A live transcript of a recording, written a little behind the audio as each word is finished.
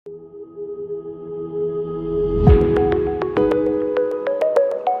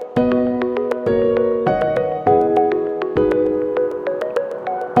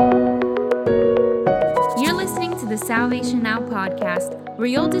Salvation Now podcast, where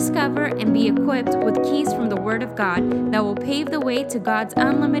you'll discover and be equipped with keys from the Word of God that will pave the way to God's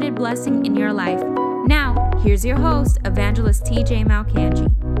unlimited blessing in your life. Now, here's your host, Evangelist TJ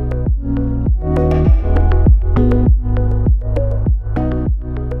Malcanji.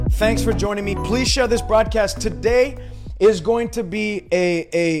 Thanks for joining me. Please share this broadcast. Today is going to be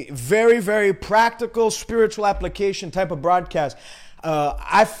a very, very practical spiritual application type of broadcast.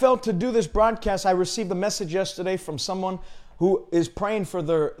 I felt to do this broadcast, I received a message yesterday from someone who is praying for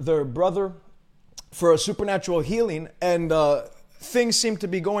their brother for a supernatural healing, and things seem to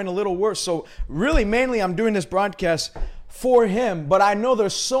be going a little worse. So really, mainly I'm doing this broadcast for him, but I know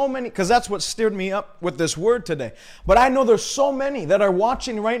there's so many, because that's what steered me up with this word today. But I know there's so many that are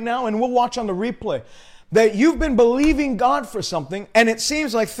watching right now, and will watch on the replay, that you've been believing God for something, and it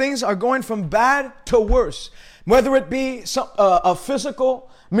seems like things are going from bad to worse. Whether it be a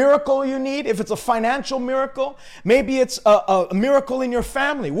physical miracle you need, if it's a financial miracle, maybe it's a miracle in your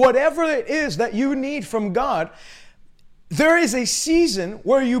family. Whatever it is that you need from God, there is a season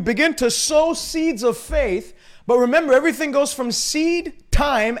where you begin to sow seeds of faith. But remember, everything goes from seed,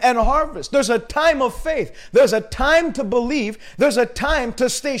 time, and harvest. There's a time of faith. There's a time to believe. There's a time to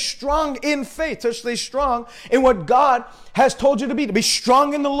stay strong in faith, to stay strong in what God has told you to be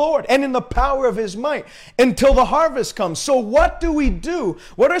strong in the Lord and in the power of His might until the harvest comes. So what do we do?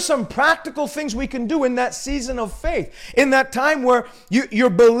 What are some practical things we can do in that season of faith? In that time where you're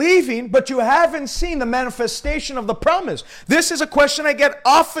believing, but you haven't seen the manifestation of the promise. This is a question I get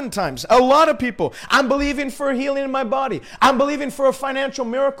oftentimes. A lot of people, I'm believing for healing in my body. I'm believing for a financial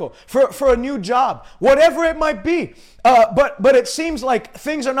miracle, for a new job, whatever it might be. But it seems like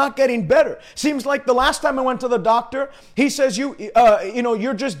things are not getting better. Seems like the last time I went to the doctor, he says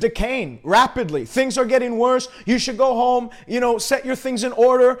you're just decaying rapidly. Things are getting worse. You should go home, set your things in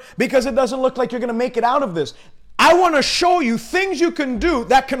order because it doesn't look like you're going to make it out of this. I want to show you things you can do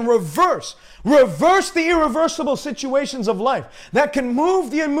that can reverse the irreversible situations of life, that can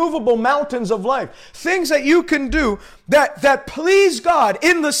move the immovable mountains of life. Things that you can do that please God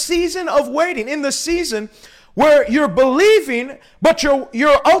in the season of waiting, in the season where you're believing, but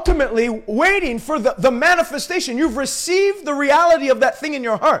you're ultimately waiting for the manifestation. You've received the reality of that thing in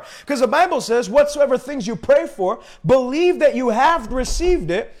your heart. Because the Bible says, whatsoever things you pray for, believe that you have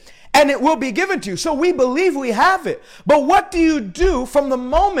received it, and it will be given to you. So we believe we have it. But what do you do from the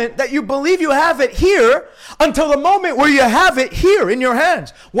moment that you believe you have it here until the moment where you have it here in your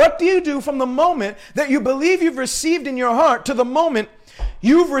hands? What do you do from the moment that you believe you've received in your heart to the moment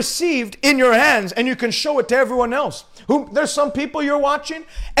you've received in your hands and you can show it to everyone else? There's some people you're watching,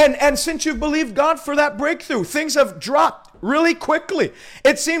 and since you've believed God for that breakthrough, things have dropped really quickly.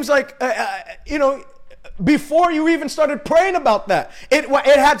 It seems like, before you even started praying about that, it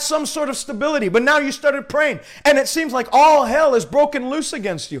had some sort of stability, but now you started praying, and it seems like all hell is broken loose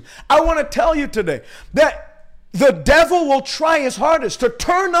against you. I want to tell you today that the devil will try his hardest to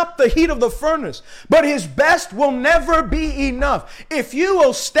turn up the heat of the furnace, but his best will never be enough. If you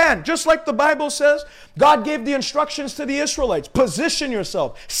will stand, just like the Bible says, God gave the instructions to the Israelites. Position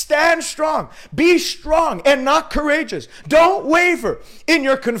yourself. Stand strong. Be strong and not courageous. Don't waver in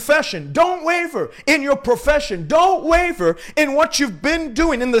your confession. Don't waver in your profession. Don't waver in what you've been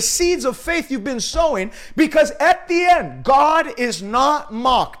doing, in the seeds of faith you've been sowing, because at the end, God is not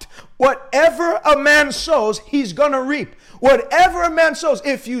mocked. Whatever a man sows, he's going to reap. Whatever a man sows,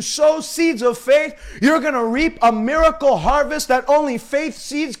 if you sow seeds of faith, you're going to reap a miracle harvest that only faith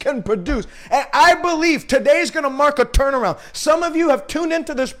seeds can produce. And I believe today's going to mark a turnaround. Some of you have tuned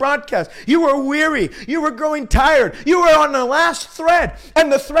into this broadcast. You were weary. You were growing tired. You were on the last thread,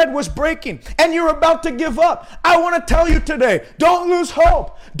 and the thread was breaking, and you're about to give up. I want to tell you today, don't lose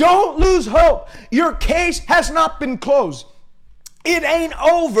hope. Don't lose hope. Your case has not been closed. It ain't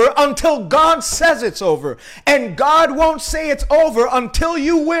over until God says it's over. And God won't say it's over until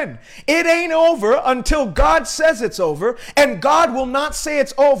you win. It ain't over until God says it's over. And God will not say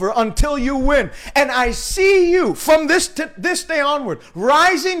it's over until you win. And I see you from this day onward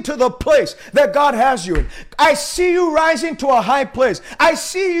rising to the place that God has you in. I see you rising to a high place. I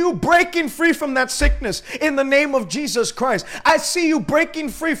see you breaking free from that sickness in the name of Jesus Christ. I see you breaking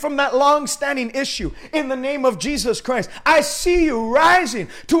free from that long-standing issue in the name of Jesus Christ. I see you rising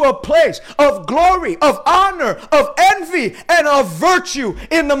to a place of glory, of honor, of envy, and of virtue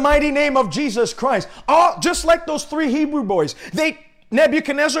in the mighty name of Jesus Christ. Just like those three Hebrew boys,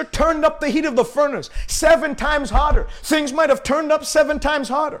 Nebuchadnezzar turned up the heat of the furnace 7 times hotter. Things might have turned up 7 times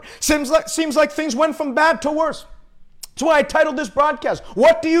hotter. Seems like things went from bad to worse. That's why I titled this broadcast,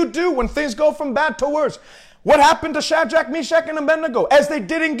 What Do You Do When Things Go From Bad to Worse? What happened to Shadrach, Meshach, and Abednego as they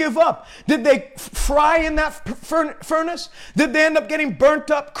didn't give up? Did they fry in that furnace? Did they end up getting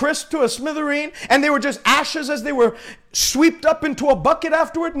burnt up crisp to a smithereen and they were just ashes as they were swept up into a bucket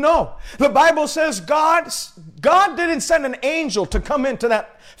afterward? No. The Bible says God didn't send an angel to come into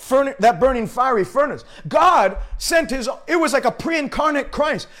that burning fiery furnace. God sent it was like a pre-incarnate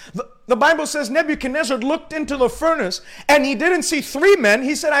Christ. The Bible says Nebuchadnezzar looked into the furnace and he didn't see 3 men.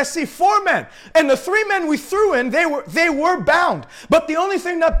 He said, I see 4 men. And the 3 men we threw in, they were bound. But the only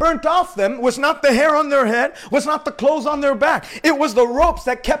thing that burnt off them was not the hair on their head, was not the clothes on their back. It was the ropes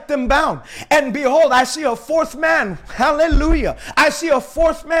that kept them bound. And behold, I see a 4th man. Hallelujah. I see a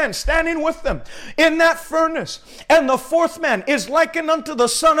 4th man standing with them in that furnace. And the 4th man is likened unto the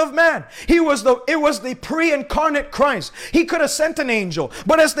Son of Man. It was the pre-incarnate Christ. He could have sent an angel,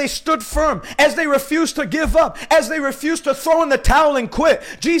 but as they stood firm, as they refused to give up, as they refused to throw in the towel and quit,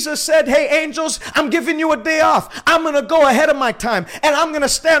 Jesus said, hey angels, I'm giving you a day off. I'm going to go ahead of my time and I'm going to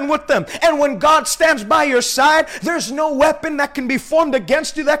stand with them. And when God stands by your side, there's no weapon that can be formed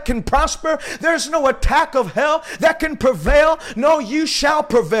against you that can prosper. There's no attack of hell that can prevail. No, you shall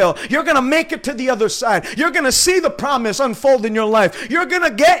prevail. You're going to make it to the other side. You're going to see the promise unfold in your life. You're going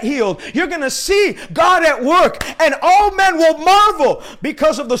to get healed. You're going to see God at work, and all men will marvel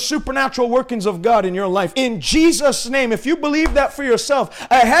because of the supernatural workings of God in your life. In Jesus' name, if you believe that for yourself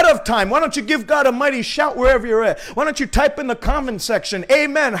ahead of time, why don't you give God a mighty shout wherever you're at? Why don't you type in the comment section,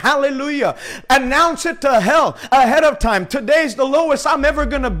 amen, hallelujah. Announce it to hell ahead of time. Today's the lowest I'm ever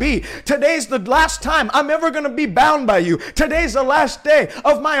going to be. Today's the last time I'm ever going to be bound by you. Today's the last day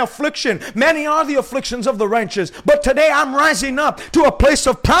of my affliction. Many are the afflictions of the righteous, but today I'm rising up to a place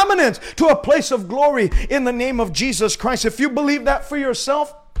of prominence, to a place of glory in the name of Jesus Christ. If you believe that for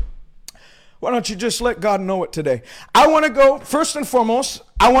yourself, why don't you just let God know it today? I want to go, first and foremost,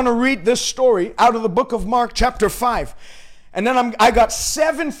 I want to read this story out of the book of Mark chapter 5. And then I got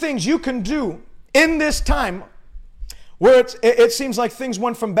 7 things you can do in this time where it seems like things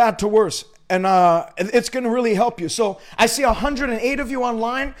went from bad to worse. And it's going to really help you. So I see 108 of you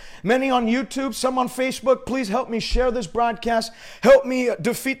online, many on YouTube, some on Facebook. Please help me share this broadcast. Help me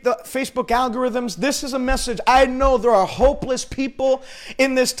defeat the Facebook algorithms. This is a message. I know there are hopeless people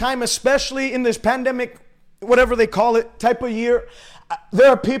in this time, especially in this pandemic, whatever they call it, type of year. There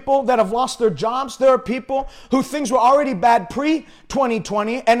are people that have lost their jobs. There are people who things were already bad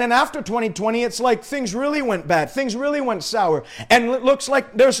pre-2020. And then after 2020, it's like things really went bad. Things really went sour. And it looks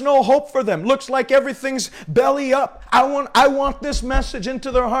like there's no hope for them. Looks like everything's belly up. I want this message into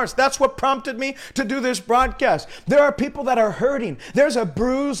their hearts. That's what prompted me to do this broadcast. There are people that are hurting. There's a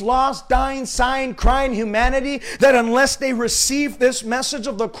bruised, lost, dying, sighing, crying humanity that unless they receive this message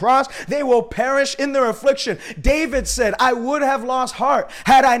of the cross, they will perish in their affliction. David said, I would have lost heart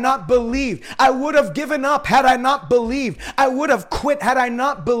had I not believed. I would have given up had I not believed. I would have quit had I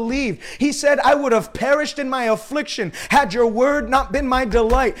not believed. He said, I would have perished in my affliction had your word not been my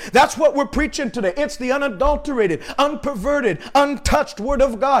delight. That's what we're preaching today. It's the unadulterated, unperverted, untouched word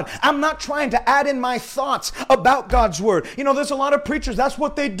of God. I'm not trying to add in my thoughts about God's word. You know, there's a lot of preachers, that's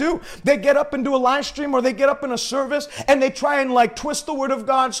what they do. They get up and do a live stream or they get up in a service and they try and like twist the word of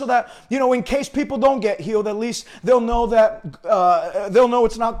God so that, you know, in case people don't get healed, at least they'll know that they'll know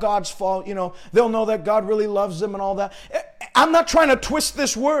it's not God's fault. You know, they'll know that God really loves them and all that. I'm not trying to twist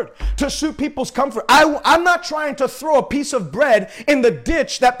this word to suit people's comfort. I'm not trying to throw a piece of bread in the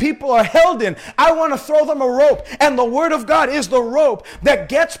ditch that people are held in. I want to throw them a rope, and the word of God is the rope that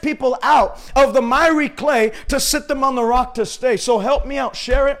gets people out of the miry clay to sit them on the rock to stay. So help me out,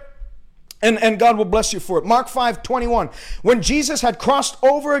 share it. And God will bless you for it. Mark 5:21. When Jesus had crossed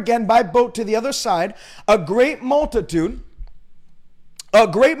over again by boat to the other side, a great multitude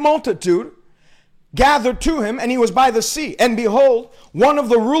gathered to him, and he was by the sea. And behold, one of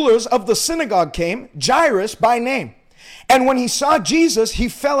the rulers of the synagogue came, Jairus by name. And when he saw Jesus, he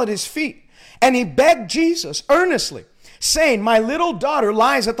fell at his feet. And he begged Jesus earnestly, saying, my little daughter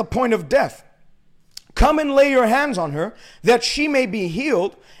lies at the point of death. Come and lay your hands on her, that she may be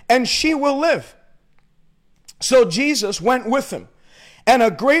healed, and she will live. So Jesus went with him, and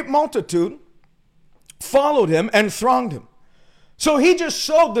a great multitude followed him and thronged him. So he just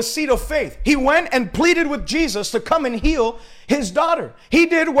sowed the seed of faith. He went and pleaded with Jesus to come and heal his daughter. He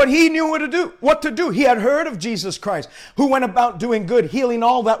did what he knew what to do. He had heard of Jesus Christ, who went about doing good, healing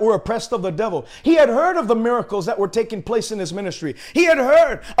all that were oppressed of the devil. He had heard of the miracles that were taking place in his ministry. He had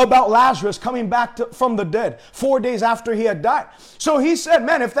heard about Lazarus coming back from the dead 4 days after he had died. So he said,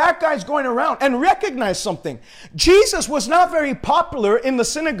 man, if that guy's going around, and recognize something, Jesus was not very popular in the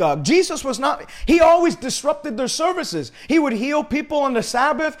synagogue. He always disrupted their services. He would heal people on the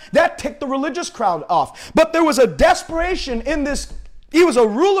Sabbath. That ticked the religious crowd off. But there was a desperation in this. He was a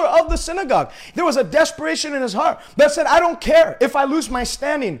ruler of the synagogue. There was a desperation in his heart that said, I don't care if I lose my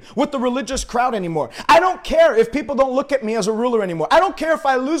standing with the religious crowd anymore. I don't care if people don't look at me as a ruler anymore. I don't care if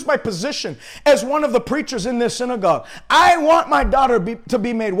I lose my position as one of the preachers in this synagogue. I want my daughter to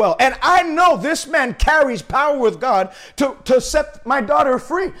be made well. And I know this man carries power with God to set my daughter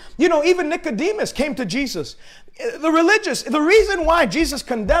free. You know, even Nicodemus came to Jesus. The reason why Jesus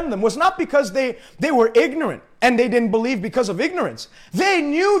condemned them was not because they were ignorant and they didn't believe because of ignorance. They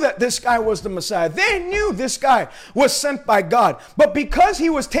knew that this guy was the Messiah. They knew this guy was sent by God. But because he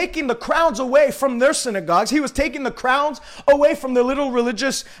was taking the crowds away from their synagogues, he was taking the crowds away from their little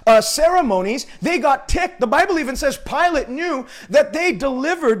religious ceremonies, they got ticked. The Bible even says Pilate knew that they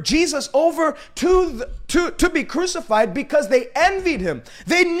delivered Jesus over to be crucified because they envied him.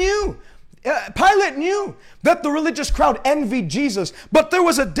 They knew. Pilate knew that the religious crowd envied Jesus, but there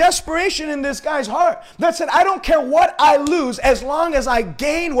was a desperation in this guy's heart that said, I don't care what I lose as long as I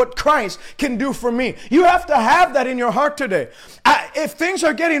gain what Christ can do for me. You have to have that in your heart today. If things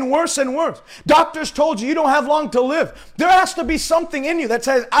are getting worse and worse, doctors told you don't have long to live, there has to be something in you that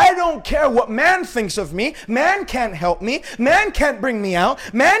says, I don't care what man thinks of me. Man can't help me. Man can't bring me out.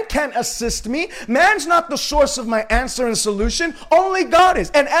 Man can't assist me. Man's not the source of my answer and solution. Only God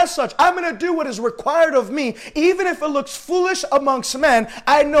is. And as such, I'm going to do what is required of me. Even if it looks foolish amongst men,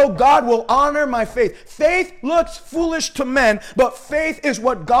 I know God will honor my faith. Faith looks foolish to men, but faith is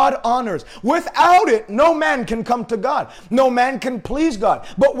what God honors. Without it, no man can come to God. No man can please God.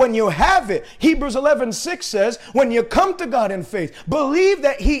 But when you have it, Hebrews 11:6 says, when you come to God in faith, believe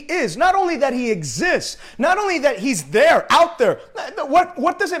that he is, not only that he exists, not only that he's there, out there.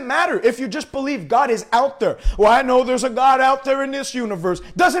 What does it matter if you just believe God is out there? Well, I know there's a God out there in this universe.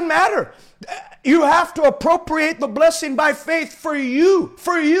 Doesn't matter. You have to appropriate the blessing by faith for you,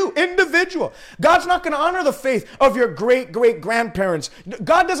 individual. God's not going to honor the faith of your great-great-grandparents.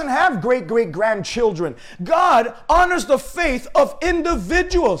 God doesn't have great-great-grandchildren. God honors the faith of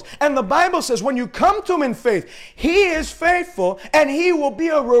individuals. And the Bible says when you come to him in faith, he is faithful and he will be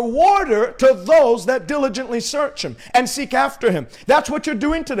a rewarder to those that diligently search him and seek after him. That's what you're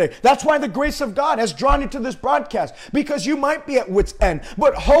doing today. That's why the grace of God has drawn you to this broadcast, because you might be at wit's end,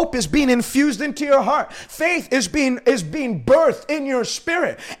 but hope is being infused into your heart. Faith is being birthed in your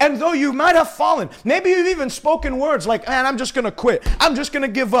spirit. And though you might have fallen, maybe you've even spoken words like, man, I'm just going to quit. I'm just going to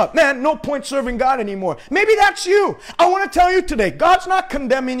give up. Man, no point serving God anymore. Maybe that's you. I want to tell you today, God's not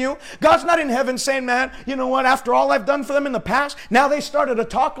condemning you. God's not in heaven saying, man, you know what, after all I've done for them in the past, now they started to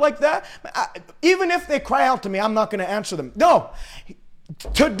talk like that. Even if they cry out to me, I'm not going to answer them. No.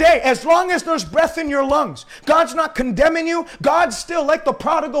 Today, as long as there's breath in your lungs, God's not condemning you. God's still like the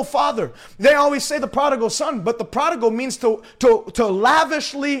prodigal father. They always say the prodigal son, but the prodigal means to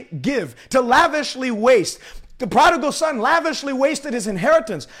lavishly give, to lavishly waste. The prodigal son lavishly wasted his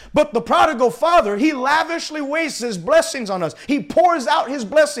inheritance, but the prodigal father, he lavishly wastes his blessings on us. He pours out his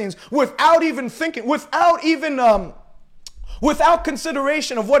blessings without even thinking, without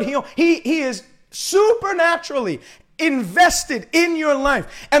consideration of what he is supernaturally invested in your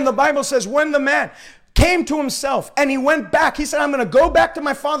life. And the Bible says when the man came to himself and he went back, he said, I'm going to go back to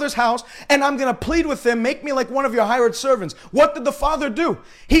my father's house and I'm going to plead with him, make me like one of your hired servants. What did the father do?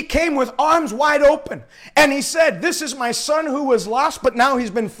 He came with arms wide open and he said, this is my son who was lost, but now he's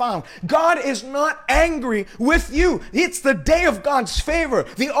been found. God is not angry with you. It's the day of God's favor.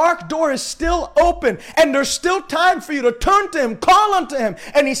 The ark door is still open and there's still time for you to turn to him, call unto him.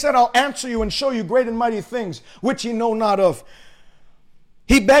 And he said, I'll answer you and show you great and mighty things which ye know not of.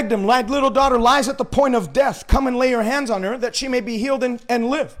 He begged him, my little daughter lies at the point of death. Come and lay your hands on her that she may be healed and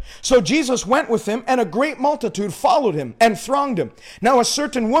live. So Jesus went with him, and a great multitude followed him and thronged him. Now a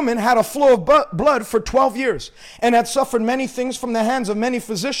certain woman had a flow of blood for 12 years and had suffered many things from the hands of many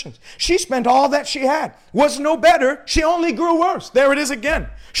physicians. She spent all that she had, was no better. She only grew worse. There it is again.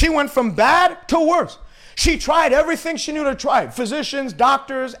 She went from bad to worse. She tried everything she knew to try. Physicians,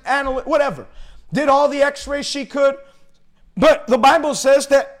 doctors, analysts, whatever. Did all the x-rays she could. But the Bible says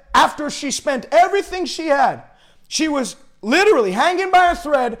that after she spent everything she had, she was literally hanging by a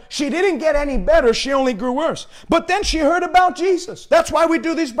thread. She didn't get any better. She only grew worse. But then she heard about Jesus. That's why we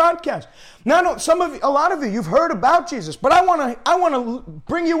do these broadcasts. Now, a lot of you, you've heard about Jesus, but I want to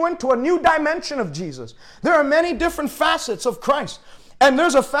bring you into a new dimension of Jesus. There are many different facets of Christ. And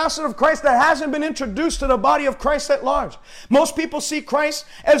there's a facet of Christ that hasn't been introduced to the body of Christ at large. Most people see Christ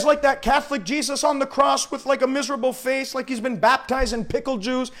as like that Catholic Jesus on the cross with like a miserable face, like he's been baptized in pickle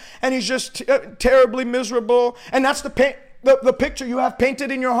juice, and he's just terribly miserable. And that's the picture you have painted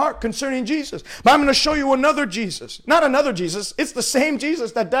in your heart concerning Jesus. But I'm going to show you another Jesus. Not another Jesus. It's the same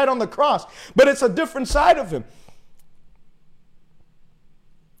Jesus that died on the cross, but it's a different side of him.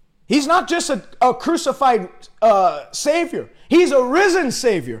 He's not just a crucified Savior. He's a risen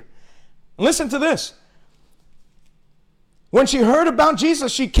Savior. Listen to this. When she heard about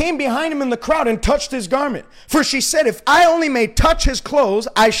Jesus, she came behind him in the crowd and touched his garment. For she said, if I only may touch his clothes,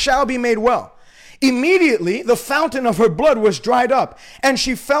 I shall be made well. Immediately, the fountain of her blood was dried up, and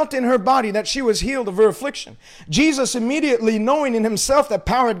she felt in her body that she was healed of her affliction. Jesus, immediately knowing in himself that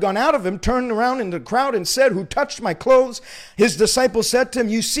power had gone out of him, turned around in the crowd and said, who touched my clothes? His disciples said to him,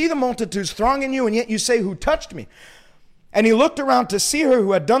 you see the multitudes thronging you, and yet you say, who touched me? And he looked around to see her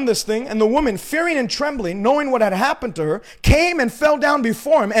who had done this thing, and the woman, fearing and trembling, knowing what had happened to her, came and fell down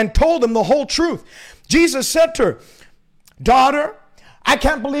before him and told him the whole truth. Jesus said to her, daughter, I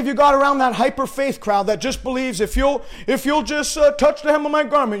can't believe you got around that hyper faith crowd that just believes if you'll just touch the hem of my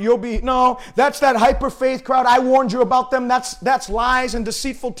garment, you'll be. No, that's that hyper faith crowd. I warned you about them. That's lies and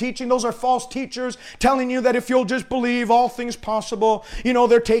deceitful teaching. Those are false teachers telling you that if you'll just believe, all things possible. You know,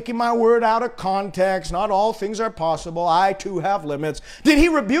 they're taking my word out of context. Not all things are possible. I too have limits. Did he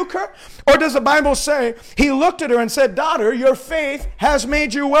rebuke her? Or does the Bible say he looked at her and said, daughter, your faith has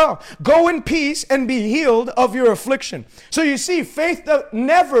made you well. Go in peace and be healed of your affliction. So you see, faith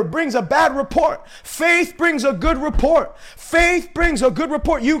never brings a bad report. Faith brings a good report. Faith brings a good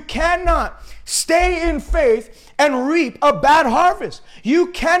report. You cannot stay in faith and reap a bad harvest. You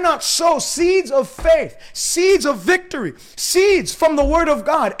cannot sow seeds of faith, seeds of victory, seeds from the Word of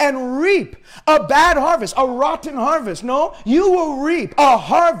God and reap a bad harvest, a rotten harvest. No, you will reap a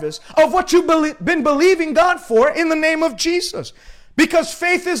harvest of what you've been believing God for in the name of Jesus. Because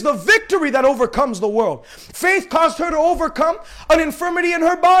faith is the victory that overcomes the world. Faith caused her to overcome an infirmity in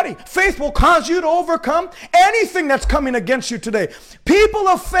her body. Faith will cause you to overcome anything that's coming against you today. People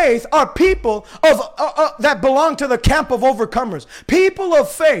of faith are people that belong to the camp of overcomers. People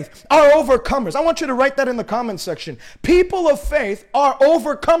of faith are overcomers. I want you to write that in the comments section. People of faith are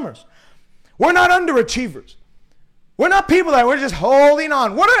overcomers. We're not underachievers. We're not people that we're just holding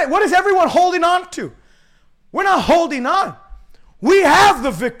on. What is everyone holding on to? We're not holding on. We have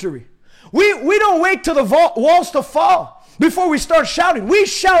the victory. We don't wait till the walls to fall before we start shouting. We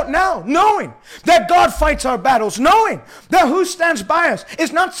shout now, knowing that God fights our battles, knowing that who stands by us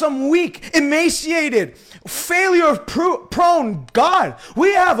is not some weak, emaciated, failure-prone God.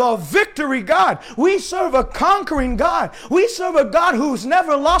 We have a victory God. We serve a conquering God. We serve a God who's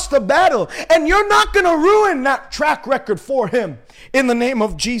never lost a battle, and you're not going to ruin that track record for him in the name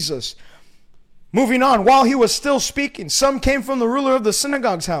of Jesus. Moving on, while he was still speaking, some came from the ruler of the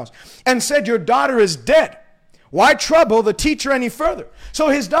synagogue's house and said, your daughter is dead. Why trouble the teacher any further? So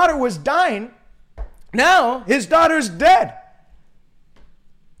his daughter was dying. Now his daughter's dead.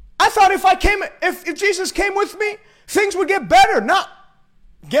 I thought if Jesus came with me, things would get better, not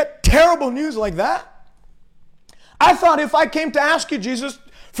get terrible news like that. I thought if I came to ask you, Jesus,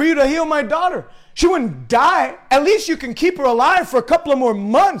 for you to heal my daughter, she wouldn't die. At least you can keep her alive for a couple of more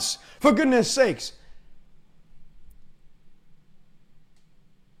months. For goodness sakes.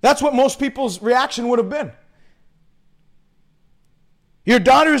 That's what most people's reaction would have been. Your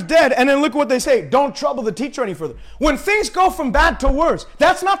daughter is dead, and then look what they say. Don't trouble the teacher any further. When things go from bad to worse,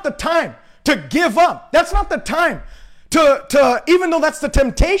 that's not the time to give up. That's not the time to even though that's the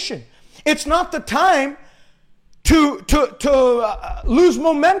temptation, it's not the time to lose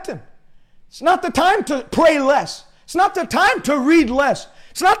momentum. It's not the time to pray less. It's not the time to read less.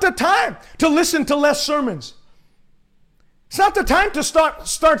 It's not the time to listen to less sermons. It's not the time to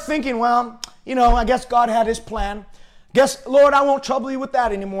start thinking, well, I guess God had his plan. Guess, Lord, I won't trouble you with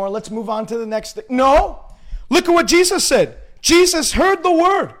that anymore. Let's move on to the next thing. No. Look at what Jesus said. Jesus heard the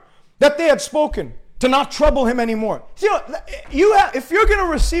word that they had spoken to not trouble him anymore. If you're going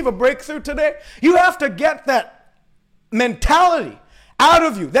to receive a breakthrough today, you have to get that mentality out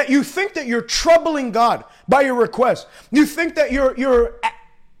of you, that you think that you're troubling God by your request. You think that you're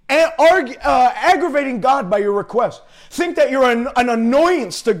aggravating God by your request. Think that you're an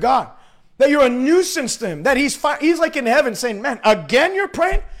annoyance to God, that you're a nuisance to him, that he's like in heaven saying, man, again you're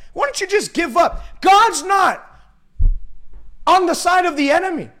praying? Why don't you just give up? God's not on the side of the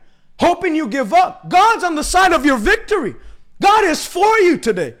enemy, hoping you give up. God's on the side of your victory. God is for you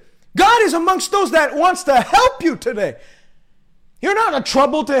today. God is amongst those that wants to help you today. You're not a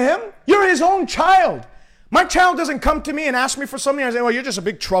trouble to him. You're his own child. My child doesn't come to me and ask me for something. I say, well, you're just a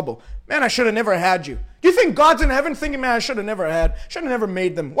big trouble. Man, I should have never had you. Do you think God's in heaven thinking, man, I should have never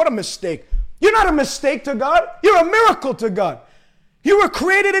made them. What a mistake. You're not a mistake to God. You're a miracle to God. You were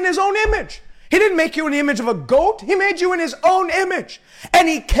created in his own image. He didn't make you in the image of a goat. He made you in his own image. And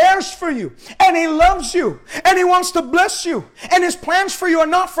he cares for you. And he loves you. And he wants to bless you. And his plans for you are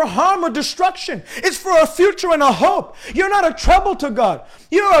not for harm or destruction. It's for a future and a hope. You're not a trouble to God.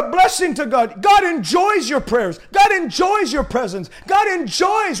 You're a blessing to God. God enjoys your prayers. God enjoys your presence. God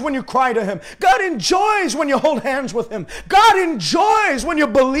enjoys when you cry to him. God enjoys when you hold hands with him. God enjoys when you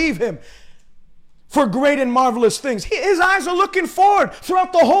believe him for great and marvelous things. His eyes are looking forward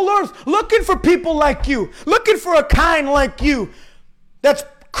throughout the whole earth, looking for people like you, looking for a kind like you that's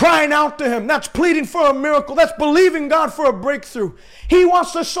crying out to him, that's pleading for a miracle, that's believing God for a breakthrough. He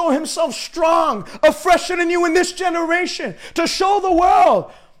wants to show himself strong, afresh in you in this generation, to show the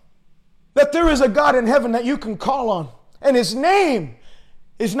world that there is a God in heaven that you can call on. And his name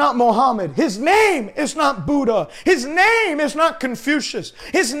is not Mohammed. His name is not Buddha. His name is not Confucius.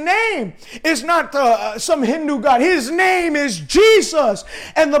 His name is not some Hindu god. His name is Jesus.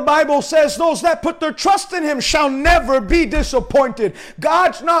 And the Bible says those that put their trust in him shall never be disappointed.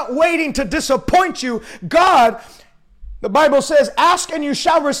 God's not waiting to disappoint you. God, the Bible says, ask and you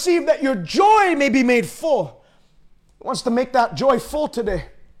shall receive that your joy may be made full. He wants to make that joy full today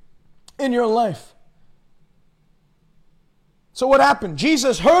in your life. So what happened?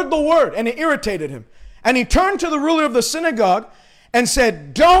 Jesus heard the word and it irritated him. And he turned to the ruler of the synagogue and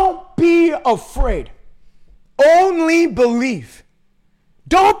said, don't be afraid. Only believe.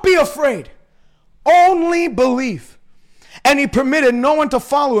 Don't be afraid. Only believe. And he permitted no one to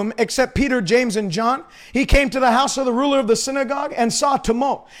follow him except Peter, James, and John. He came to the house of the ruler of the synagogue and saw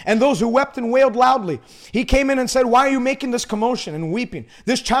tumult and those who wept and wailed loudly. He came in and said, why are you making this commotion and weeping?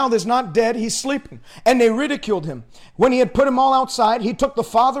 This child is not dead, he's sleeping. And they ridiculed him. When he had put them all outside, he took the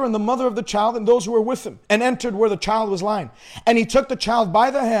father and the mother of the child and those who were with him and entered where the child was lying. And he took the child by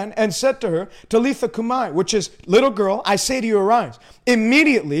the hand and said to her, Talitha Kumai, which is, little girl, I say to you, arise.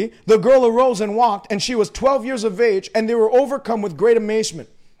 Immediately the girl arose and walked, and she was 12 years of age, and they were overcome with great amazement.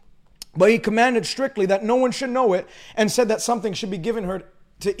 But he commanded strictly that no one should know it, and said that something should be given her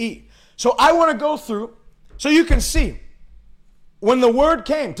to eat. So I want to go through so you can see when the word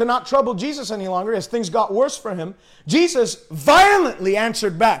came to not trouble Jesus any longer, as things got worse for him, Jesus violently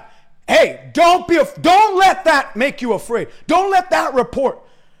answered back, hey, don't let that make you afraid. Don't let that report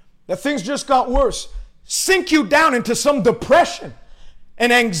that things just got worse sink you down into some depression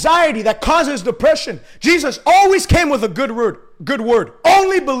and anxiety that causes depression. Jesus always came with a good word.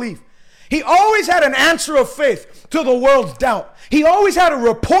 Only believe. He always had an answer of faith to the world's doubt. He always had a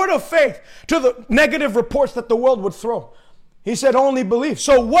report of faith to the negative reports that the world would throw. He said only believe.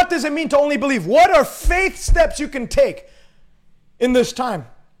 So what does it mean to only believe? What are faith steps you can take in this time?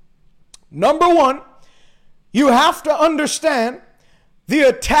 Number one, you have to understand the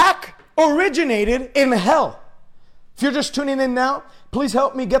attack originated in hell. If you're just tuning in now, please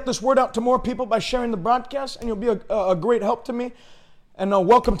help me get this word out to more people by sharing the broadcast, and you'll be a great help to me. And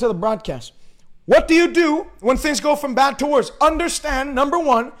welcome to the broadcast. What do you do when things go from bad to worse? Understand, number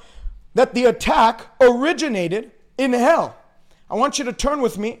one, that the attack originated in hell. I want you to turn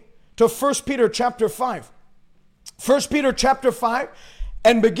with me to 1 Peter chapter 5. 1 Peter chapter 5,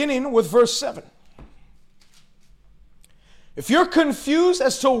 and beginning with verse 7. If you're confused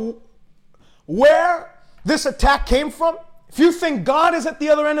as to where this attack came from, if you think God is at the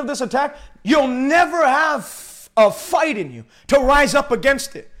other end of this attack, you'll never have a fight in you to rise up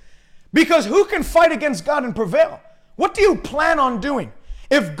against it. Because who can fight against God and prevail? What do you plan on doing?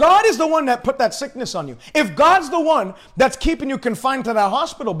 If God is the one that put that sickness on you, if God's the one that's keeping you confined to that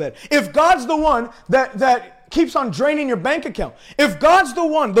hospital bed, if God's the one that keeps on draining your bank account, if God's the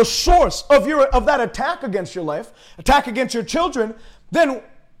one, the source of that attack against your life, attack against your children, then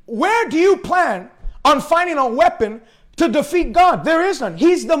where do you plan on finding a weapon to defeat God? There is none.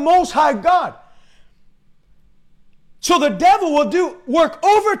 He's the Most High God. So the devil will work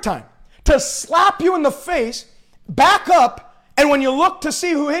overtime to slap you in the face, back up, and when you look to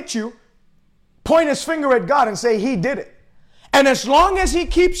see who hit you, point his finger at God and say, he did it. And as long as he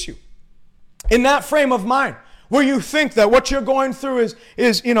keeps you in that frame of mind, where you think that what you're going through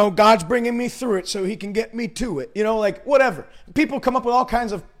is God's bringing me through it so he can get me to it, like whatever. People come up with all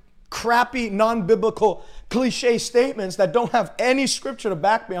kinds of crappy, non-biblical, cliche statements that don't have any scripture to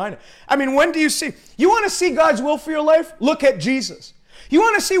back behind it. I mean, when do you see? You want to see God's will for your life? Look at Jesus. You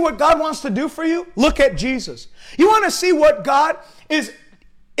want to see what God wants to do for you? Look at Jesus. You want to see what God is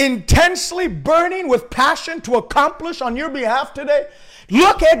intensely burning with passion to accomplish on your behalf today?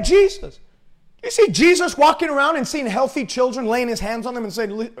 Look at Jesus. You see Jesus walking around and seeing healthy children, laying his hands on them and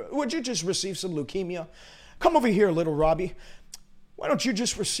saying, would you just receive some leukemia? Come over here, little Robbie. Why don't you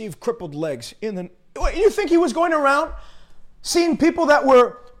just receive crippled legs? You think he was going around seeing people that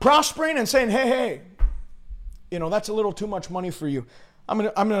were prospering and saying, hey, that's a little too much money for you. I'm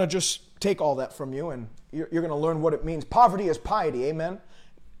gonna just take all that from you, and you're going to learn what it means. Poverty is piety, amen?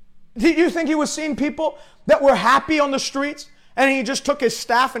 Did you think he was seeing people that were happy on the streets, and he just took his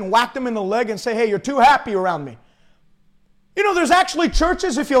staff and whacked them in the leg and say, hey, you're too happy around me? There's actually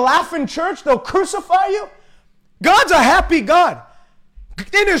churches, if you laugh in church, they'll crucify you. God's a happy God.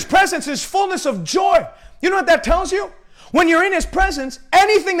 In his presence is fullness of joy. You know what that tells you? When you're in his presence,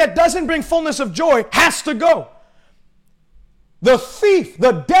 anything that doesn't bring fullness of joy has to go. The thief,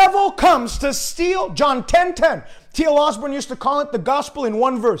 the devil comes to steal. John 10:10. T.L. Osborne used to call it the gospel in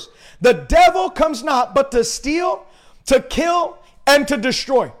one verse. The devil comes not but to steal, to kill, and to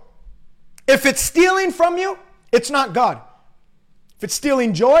destroy. If it's stealing from you, it's not God. If it's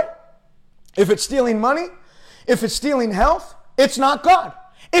stealing joy, if it's stealing money, if it's stealing health, it's not God.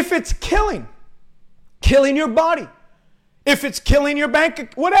 If it's killing your body, if it's killing your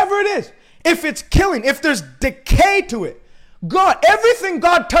bank, whatever it is, if it's killing, if there's decay to it, God, everything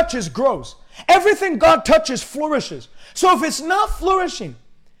God touches grows. Everything God touches flourishes. So if it's not flourishing,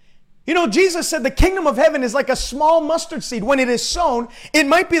 Jesus said the kingdom of heaven is like a small mustard seed. When it is sown, it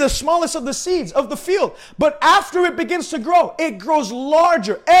might be the smallest of the seeds of the field. But after it begins to grow, it grows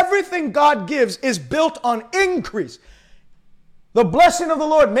larger. Everything God gives is built on increase. The blessing of the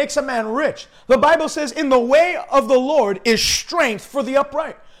Lord makes a man rich. The Bible says, in the way of the Lord is strength for the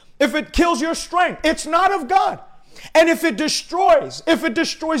upright. If it kills your strength, it's not of God. And if it destroys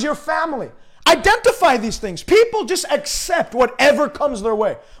your family, identify these things. People just accept whatever comes their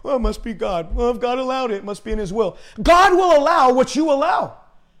way. Well, it must be God. Well, if God allowed it, it must be in his will. God will allow what you allow.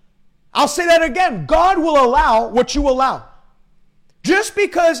 I'll say that again. God will allow what you allow. Just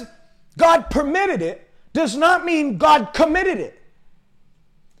because God permitted it does not mean God committed it.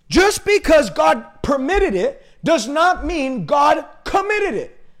 Just because God permitted it does not mean God committed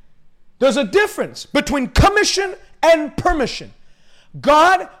it. There's a difference between commission and permission.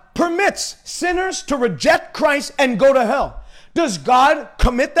 God permits sinners to reject Christ and go to hell. Does God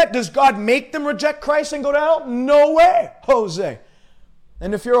commit that? Does God make them reject Christ and go to hell? No way, Jose.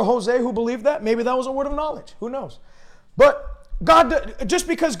 And if you're a Jose who believed that, maybe that was a word of knowledge. Who knows? But God, just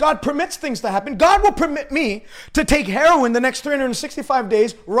because God permits things to happen, God will permit me to take heroin the next 365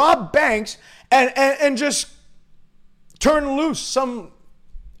 days, rob banks, and just turn loose some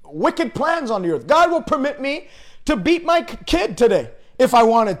wicked plans on the earth. God will permit me to beat my kid today if I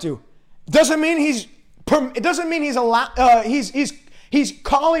wanted to. Doesn't mean he's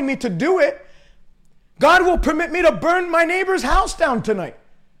calling me to do it. God will permit me to burn my neighbor's house down tonight.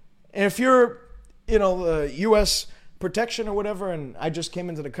 And if you're, U.S. protection or whatever, and I just came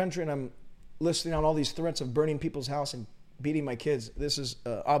into the country and I'm listing out all these threats of burning people's house and beating my kids, this is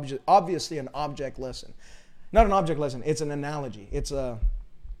obviously an object lesson. Not an object lesson, it's an analogy.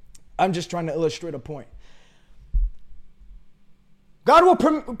 I'm just trying to illustrate a point. God will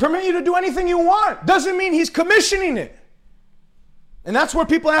permit you to do anything you want. Doesn't mean he's commissioning it. And that's where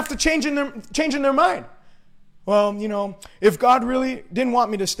people have to change in their mind. Well, if God really didn't want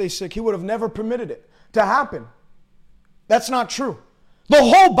me to stay sick, he would have never permitted it to happen. That's not true. The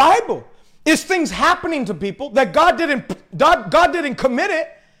whole Bible is things happening to people that God didn't commit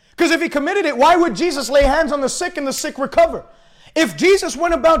it. Because if he committed it, why would Jesus lay hands on the sick and the sick recover? If Jesus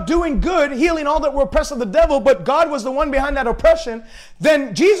went about doing good, healing all that were oppressed of the devil, but God was the one behind that oppression,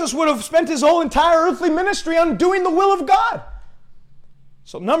 then Jesus would have spent his whole entire earthly ministry on doing the will of God.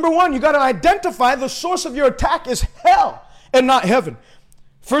 So number one, you got to identify the source of your attack is hell and not heaven.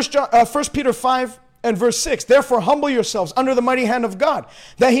 1 Peter 5 and verse 6, therefore humble yourselves under the mighty hand of God,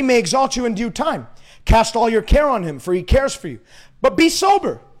 that he may exalt you in due time. Cast all your care on him, for he cares for you. But be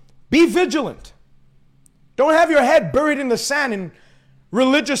sober, be vigilant. Don't have your head buried in the sand in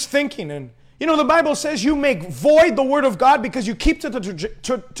religious thinking. And the Bible says you make void the word of God because you keep to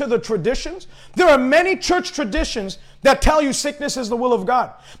the traditions. There are many church traditions that tell you sickness is the will of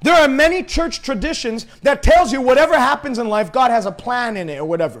God. There are many church traditions that tells you whatever happens in life, God has a plan in it or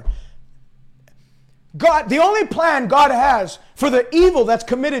whatever. God, the only plan God has for the evil that's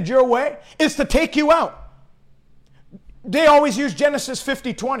committed your way is to take you out. They always use Genesis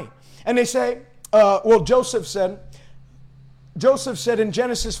 50:20. And they say, Joseph said in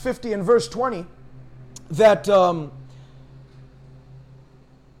Genesis 50 and verse 20 that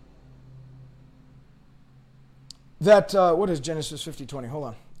what is Genesis 50:20? Hold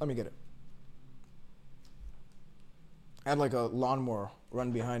on, let me get it. I had like a lawnmower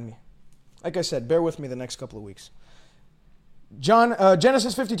run behind me. Like I said, bear with me the next couple of weeks.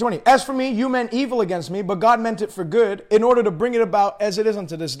 Genesis 50:20. As for me, you meant evil against me, but God meant it for good, in order to bring it about as it is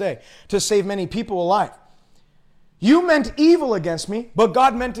unto this day, to save many people alive. You meant evil against me, but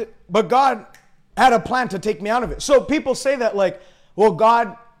God had a plan to take me out of it. So people say that like, well,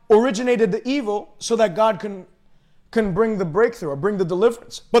 God originated the evil so that God can bring the breakthrough or bring the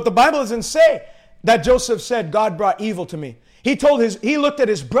deliverance. But the Bible doesn't say that Joseph said, God brought evil to me. He looked at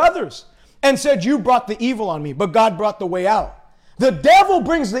his brothers and said, you brought the evil on me, but God brought the way out. The devil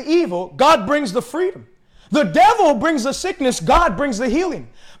brings the evil, God brings the freedom. The devil brings the sickness, God brings the healing.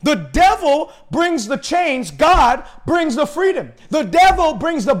 The devil brings the chains, God brings the freedom. The devil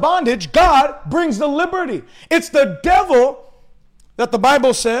brings the bondage, God brings the liberty. It's the devil that the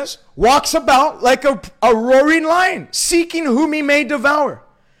Bible says walks about like a roaring lion, seeking whom he may devour.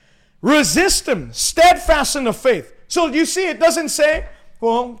 Resist him, steadfast in the faith. So you see, it doesn't say,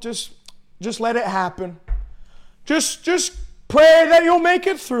 well, just let it happen. Just pray that you'll make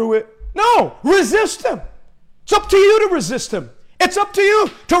it through it. No, resist him. It's up to you to resist him. It's up to you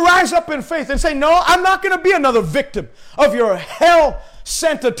to rise up in faith and say, no, I'm not going to be another victim of your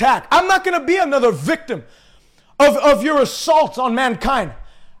hell-sent attack. I'm not going to be another victim of your assault on mankind.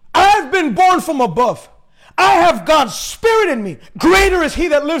 I've been born from above. I have God's Spirit in me. Greater is He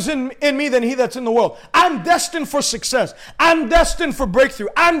that lives in me than he that's in the world. I'm destined for success. I'm destined for breakthrough.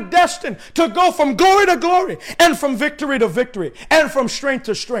 I'm destined to go from glory to glory and from victory to victory and from strength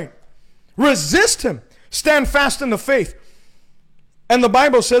to strength. Resist him. Stand fast in the faith. And the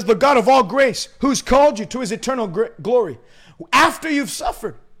Bible says, the God of all grace, who's called you to his eternal glory, after you've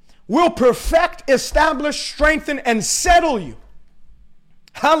suffered, will perfect, establish, strengthen, and settle you.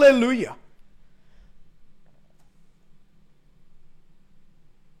 Hallelujah.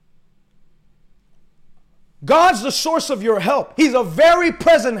 God's the source of your help. He's a very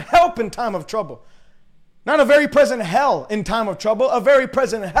present help in time of trouble. Not a very present hell in time of trouble, a very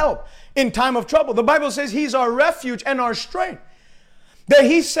present help in time of trouble. The Bible says he's our refuge and our strength. That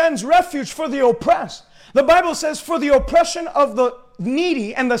he sends refuge for the oppressed. The Bible says for the oppression of the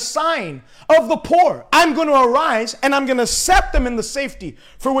needy and the sighing of the poor, I'm going to arise and I'm going to set them in the safety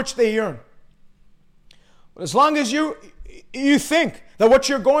for which they yearn. But as long as you think that what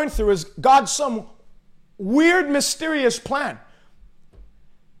you're going through is God's some weird, mysterious plan.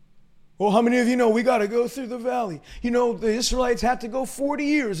 Well, how many of you know we got to go through the valley? You know, the Israelites had to go 40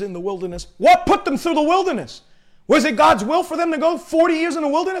 years in the wilderness. What put them through the wilderness? Was it God's will for them to go 40 years in the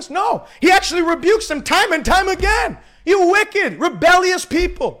wilderness? No. He actually rebukes them time and time again. You wicked, rebellious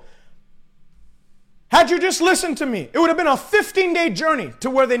people. Had you just listened to me, it would have been a 15-day journey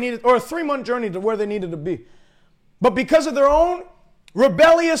to where they needed, or a 3-month journey to where they needed to be. But because of their own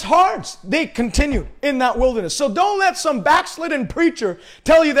rebellious hearts, they continued in that wilderness. So don't let some backslidden preacher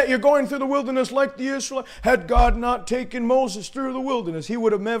tell you that you're going through the wilderness like the Israelites. Had God not taken Moses through the wilderness, he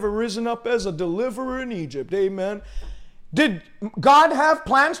would have never risen up as a deliverer in Egypt. Amen. Did God have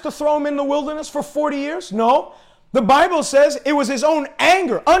plans to throw him in the wilderness for 40 years? No. The Bible says it was his own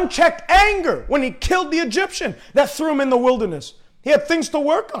anger, unchecked anger, when he killed the Egyptian that threw him in the wilderness. He had things to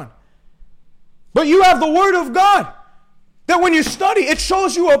work on. But you have the Word of God. That when you study, it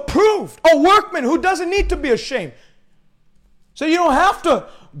shows you approved, a workman who doesn't need to be ashamed. So you don't have to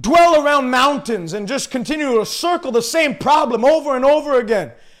dwell around mountains and just continue to circle the same problem over and over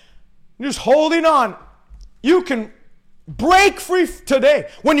again. You're just holding on. You can break free today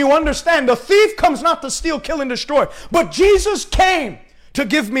when you understand the thief comes not to steal, kill, and destroy. But Jesus came to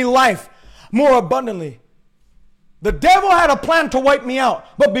give me life more abundantly. The devil had a plan to wipe me out.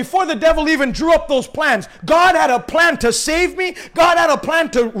 But before the devil even drew up those plans, God had a plan to save me. God had a plan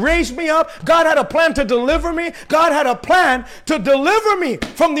to raise me up. God had a plan to deliver me. God had a plan to deliver me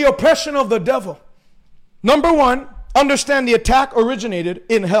from the oppression of the devil. Number 1, understand the attack originated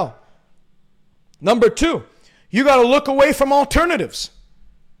in hell. Number 2, you got to look away from alternatives.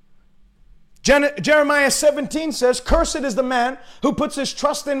 Jeremiah 17 says, cursed is the man who puts his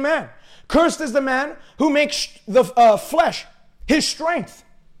trust in man. Cursed is the man who makes the flesh his strength.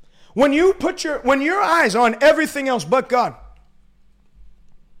 When your eyes are on everything else but God,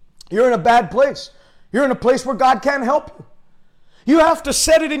 you're in a bad place. You're in a place where God can't help you. You have to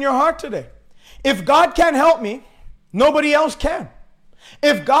set it in your heart today. If God can't help me, nobody else can.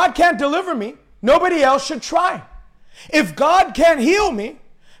 If God can't deliver me, nobody else should try. If God can't heal me,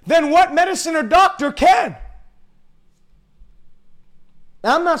 than what medicine or doctor can.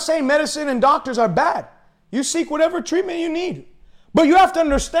 Now, I'm not saying medicine and doctors are bad. You seek whatever treatment you need. But you have to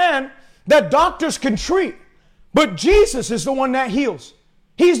understand that doctors can treat, but Jesus is the one that heals.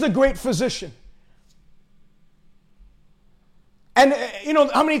 He's the great physician. And you know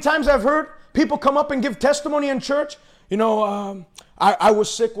how many times I've heard people come up and give testimony in church? You know, I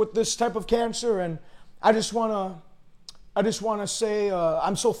was sick with this type of cancer, and I just want to say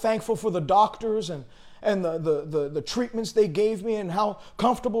I'm so thankful for the doctors and the treatments they gave me and how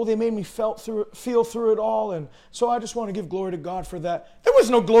comfortable they made me feel through it all. And so I just want to give glory to God for that. There was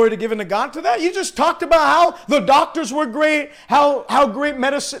no glory to giving to God to that. You just talked about how the doctors were great, how great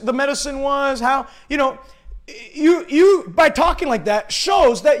the medicine was, how, you know, you by talking like that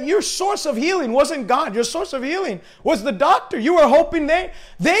shows that your source of healing wasn't God. Your source of healing was the doctor. You were hoping they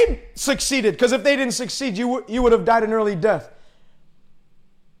succeeded, because if they didn't succeed, you would have died an early death.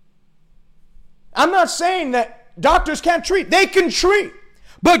 I'm not saying that doctors can't treat. They can treat.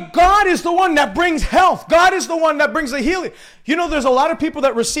 But God is the one that brings health. God is the one that brings the healing. You know, there's a lot of people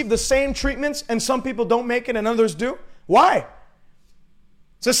that receive the same treatments and some people don't make it and others do. Why?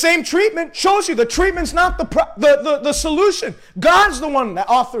 It's the same treatment. Shows you the treatment's not the solution. God's the one that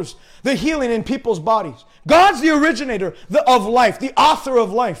authors the healing in people's bodies. God's the originator of life, the author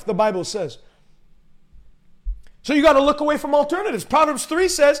of life, the Bible says. So you got to look away from alternatives. Proverbs 3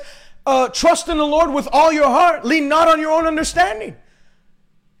 says, trust in the Lord with all your heart. Lean not on your own understanding.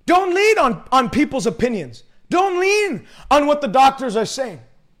 Don't lean on people's opinions. Don't lean on what the doctors are saying.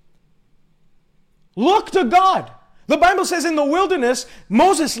 Look to God. The Bible says in the wilderness,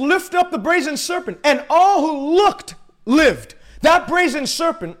 Moses lifted up the brazen serpent, and all who looked lived. That brazen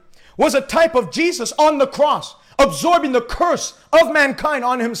serpent was a type of Jesus on the cross, absorbing the curse of mankind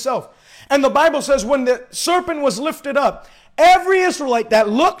on himself. And the Bible says when the serpent was lifted up, every Israelite that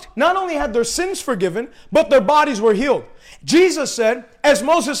looked not only had their sins forgiven, but their bodies were healed. Jesus said, as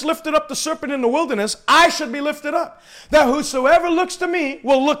Moses lifted up the serpent in the wilderness, I should be lifted up, that whosoever looks to me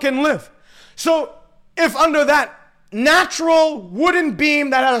will look and live. So if under that natural wooden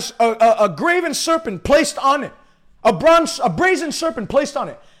beam that has a graven serpent placed on it, a brazen serpent placed on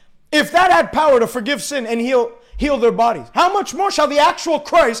it, if that had power to forgive sin and heal their bodies, how much more shall the actual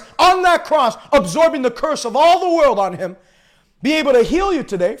Christ on that cross, absorbing the curse of all the world on him, be able to heal you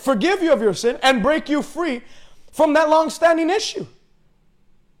today, forgive you of your sin, and break you free from that long-standing issue?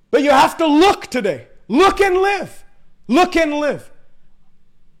 But you have to look today. Look and live. Look and live.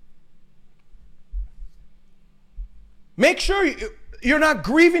 Make sure you're not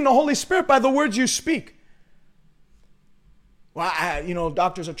grieving the Holy Spirit by the words you speak. Well,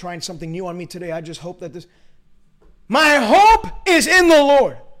 doctors are trying something new on me today. I just hope that this... My hope is in the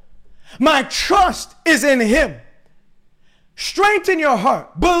Lord. My trust is in Him. Strengthen your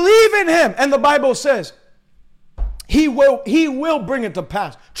heart. Believe in Him. And the Bible says, He will bring it to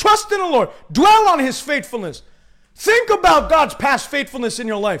pass. Trust in the Lord. Dwell on His faithfulness. Think about God's past faithfulness in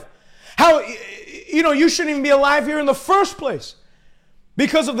your life. How, you shouldn't even be alive here in the first place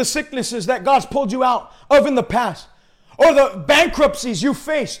because of the sicknesses that God's pulled you out of in the past, or the bankruptcies you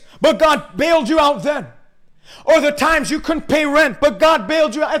faced, but God bailed you out then, or the times you couldn't pay rent, but God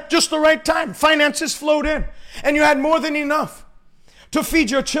bailed you out at just the right time. Finances flowed in, and you had more than enough to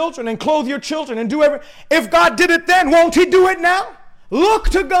feed your children and clothe your children and do everything. If God did it then, won't He do it now? Look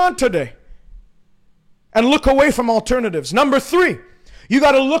to God today and look away from alternatives. Number 3, you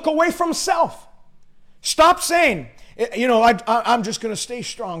got to look away from self. Stop saying, I'm just going to stay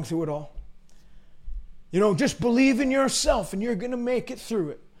strong through it all. Just believe in yourself and you're going to make it through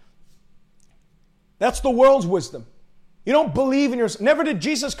it. That's the world's wisdom. You don't believe in yourself. Never did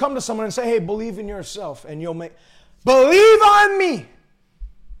Jesus come to someone and say, hey, believe in yourself and you'll make... Believe on me.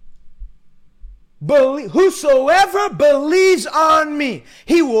 Whosoever believes on me,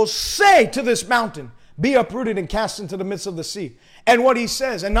 he will say to this mountain, be uprooted and cast into the midst of the sea. And what he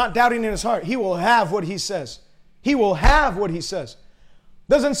says, and not doubting in his heart, he will have what he says. He will have what he says.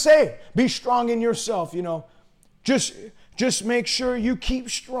 Doesn't say, be strong in yourself, Just make sure you keep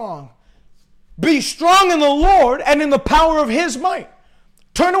strong. Be strong in the Lord and in the power of His might.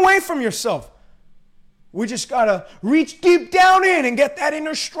 Turn away from yourself. We just got to reach deep down in and get that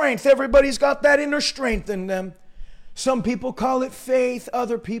inner strength. Everybody's got that inner strength in them. Some people call it faith.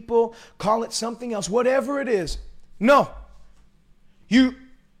 Other people call it something else. Whatever it is. No.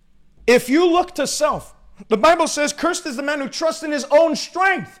 If you look to self, the Bible says, cursed is the man who trusts in his own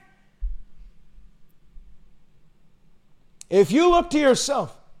strength. If you look to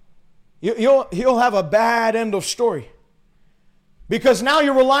yourself, you'll have a bad end of story. Because now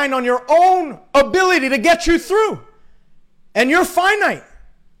you're relying on your own ability to get you through. And you're finite.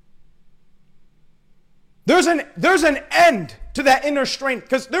 There's an end to that inner strength,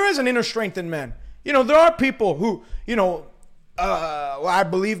 because there is an inner strength in man. There are people who, well, I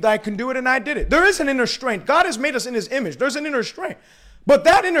believed I can do it and I did it. There is an inner strength. God has made us in his image. There's an inner strength. But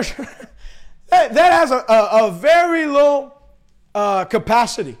that inner strength, that has a very low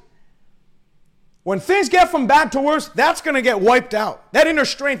capacity. When things get from bad to worse, that's going to get wiped out. That inner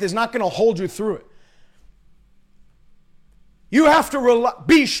strength is not going to hold you through it. You have to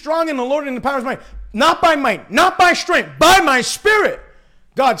be strong in the Lord and in the power of his might. Not by might, not by strength, by my spirit,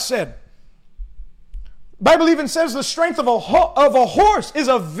 God said. The Bible even says the strength of a horse is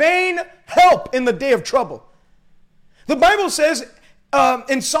a vain help in the day of trouble. The Bible says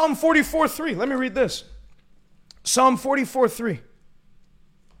in Psalm 44:3, let me read this. Psalm 44:3.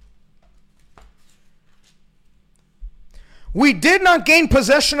 We did not gain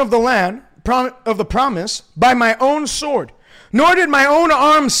possession of the land of the promise by my own sword, nor did my own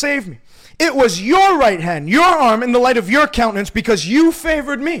arm save me. It was your right hand, your arm in the light of your countenance, because you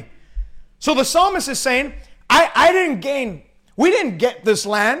favored me. So the psalmist is saying, we didn't get this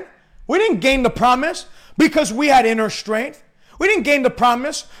land. We didn't gain the promise because we had inner strength. We didn't gain the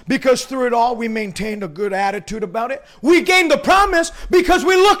promise because through it all we maintained a good attitude about it. We gained the promise because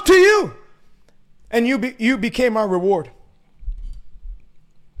we looked to you. And you became our reward.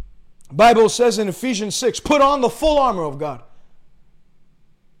 The Bible says in Ephesians 6, put on the full armor of God.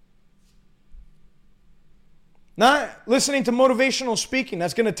 Not listening to motivational speaking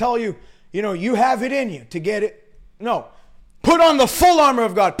that's going to tell you, you have it in you to get it. No. Put on the full armor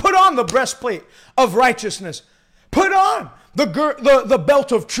of God. Put on the breastplate of righteousness. Put on the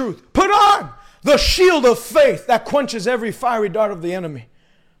belt of truth. Put on the shield of faith that quenches every fiery dart of the enemy.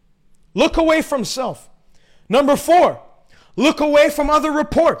 Look away from self. Number 4, look away from other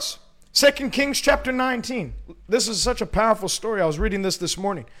reports. 2 Kings chapter 19. This is such a powerful story. I was reading this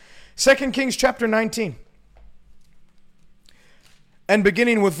morning. 2 Kings chapter 19. And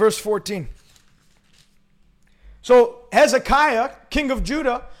beginning with verse 14. So Hezekiah, king of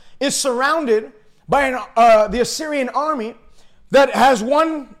Judah, is surrounded by the Assyrian army that has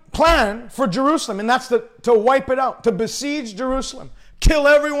one plan for Jerusalem, and that's to wipe it out, to besiege Jerusalem, kill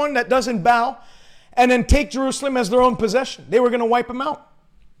everyone that doesn't bow, and then take Jerusalem as their own possession. They were going to wipe them out.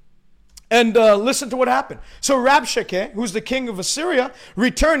 And listen to what happened. So Rabshakeh, who's the king of Assyria,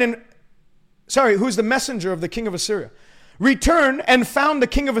 who's the messenger of the king of Assyria, returned and found the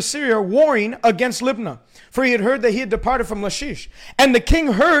king of Assyria warring against Libnah, for he had heard that he had departed from Lachish. And the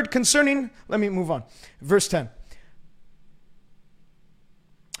king heard concerning, let me move on, verse 10.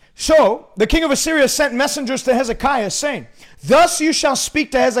 So the king of Assyria sent messengers to Hezekiah, saying, thus you shall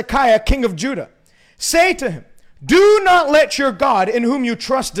speak to Hezekiah, king of Judah. Say to him, do not let your God, in whom you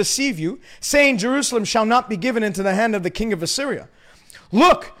trust, deceive you, saying, Jerusalem shall not be given into the hand of the king of Assyria.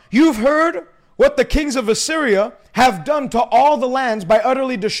 Look, you've heard what the kings of Assyria have done to all the lands by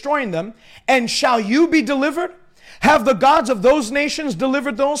utterly destroying them, and shall you be delivered? Have the gods of those nations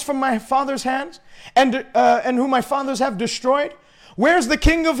delivered those from my father's hands, and whom my fathers have destroyed? Where's the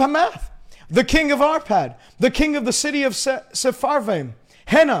king of Hamath, the king of Arpad, the king of the city of Sepharvaim,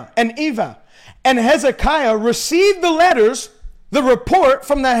 Hena and Eva? And Hezekiah received the letters, the report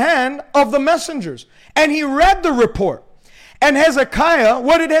from the hand of the messengers, and he read the report. And Hezekiah,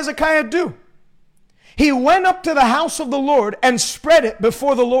 what did Hezekiah do? He went up to the house of the Lord and spread it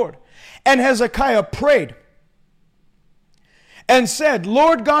before the Lord. And Hezekiah prayed and said,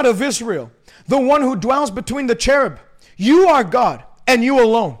 Lord God of Israel, the one who dwells between the cherub, you are God and you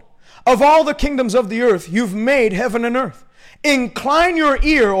alone. Of all the kingdoms of the earth, you've made heaven and earth. Incline your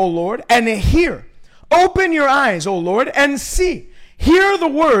ear, O Lord, and hear. Open your eyes, O Lord, and see. Hear the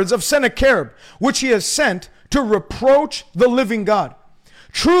words of Sennacherib, which he has sent to reproach the living God.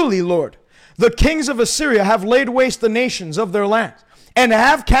 Truly, Lord, the kings of Assyria have laid waste the nations of their lands, and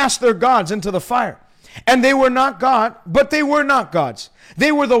have cast their gods into the fire. And they were not God, but they were not gods.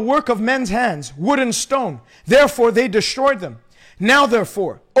 They were the work of men's hands, wood and stone. Therefore they destroyed them. Now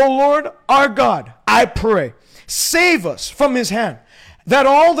therefore, O Lord our God, I pray, save us from his hand, that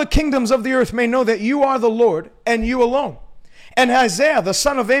all the kingdoms of the earth may know that you are the Lord, and you alone. And Isaiah, the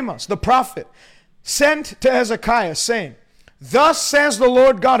son of Amos, the prophet, sent to Hezekiah, saying, thus says the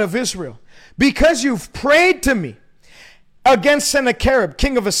Lord God of Israel, because you've prayed to me against Sennacherib,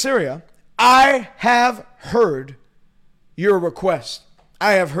 king of Assyria, I have heard your request.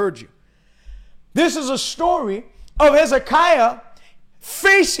 I have heard you. This is a story of Hezekiah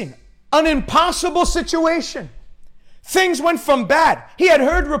facing an impossible situation. Things went from bad. He had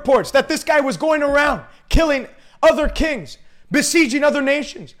heard reports that this guy was going around killing other kings, besieging other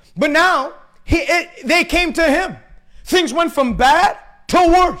nations. But now they came to him. Things went from bad to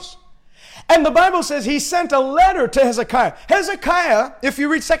worse. And the Bible says he sent a letter to Hezekiah. Hezekiah, if you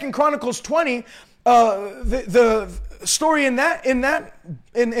read 2 Chronicles 20, the story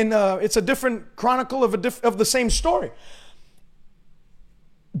it's a different chronicle of the same story.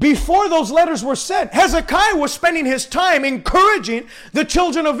 Before those letters were sent, Hezekiah was spending his time encouraging the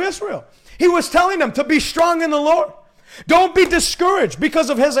children of Israel. He was telling them to be strong in the Lord. Don't be discouraged because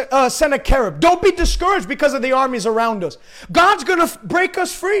of Sennacherib. Don't be discouraged because of the armies around us. God's going to break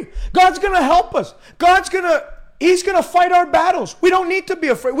us free. God's going to help us. He's going to fight our battles. We don't need to be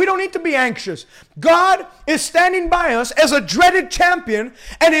afraid. We don't need to be anxious. God is standing by us as a dreaded champion,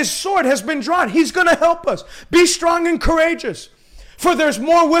 and his sword has been drawn. He's going to help us. Be strong and courageous. For there's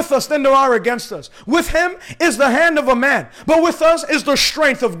more with us than there are against us. With him is the hand of a man, but with us is the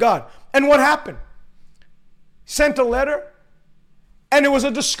strength of God. And what happened? Sent a letter, and it was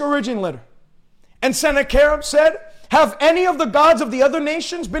a discouraging letter. And Sennacherib said, have any of the gods of the other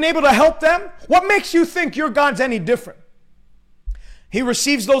nations been able to help them? What makes you think your God's any different? He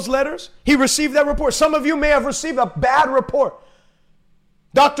receives those letters. He received that report. Some of you may have received a bad report.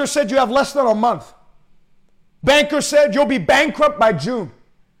 Doctor said you have less than a month. Banker said you'll be bankrupt by June.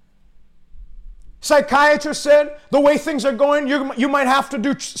 Psychiatrist said the way things are going, you might have to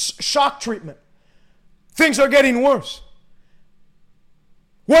do shock treatment. Things are getting worse.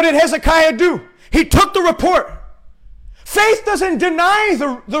 What did Hezekiah do? He took the report. Faith doesn't deny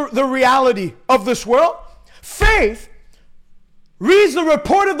the reality of this world. Faith reads the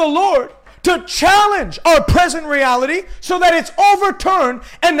report of the Lord to challenge our present reality so that it's overturned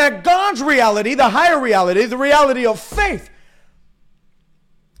and that God's reality, the higher reality, the reality of faith,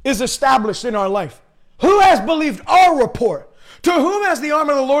 is established in our life. Who has believed our report? To whom has the arm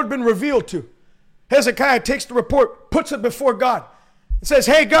of the Lord been revealed to? Hezekiah takes the report, puts it before God. It says,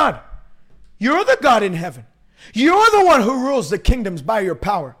 hey God, you're the God in heaven. You're the one who rules the kingdoms by your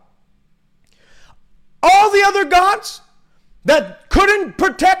power. All the other gods that couldn't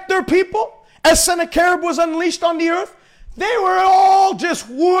protect their people as Sennacherib was unleashed on the earth, they were all just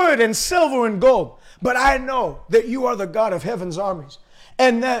wood and silver and gold. But I know that you are the God of heaven's armies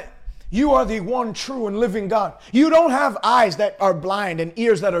and that you are the one true and living God. You don't have eyes that are blind and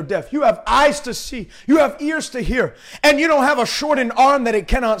ears that are deaf. You have eyes to see. You have ears to hear. And you don't have a shortened arm that it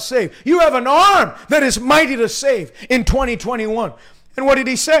cannot save. You have an arm that is mighty to save in 2021. And what did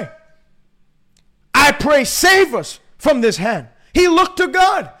he say? I pray, save us from this hand. He looked to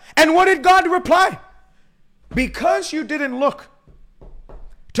God. And what did God reply? Because you didn't look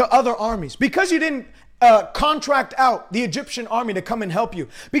to other armies, because you didn't contract out the Egyptian army to come and help you,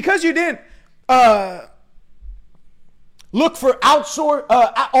 because you didn't look for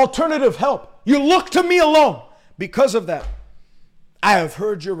alternative help, you look to me alone. Because of that, I have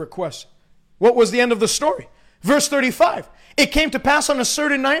heard your request. What was the end of the story? Verse 35. It came to pass on a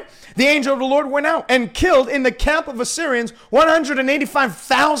certain night, the angel of the Lord went out and killed in the camp of Assyrians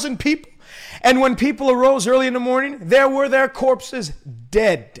 185,000 people. And when people arose early in the morning, there were their corpses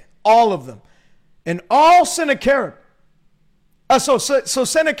dead, all of them. And all Sennacherib. So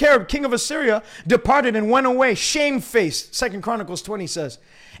Sennacherib, king of Assyria, departed and went away, shamefaced, 2 Chronicles 20 says,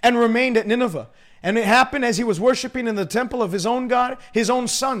 and remained at Nineveh. And it happened as he was worshiping in the temple of his own God, his own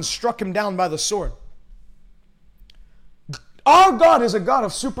son struck him down by the sword. Our God is a God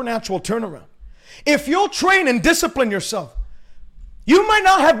of supernatural turnaround. If you'll train and discipline yourself, you might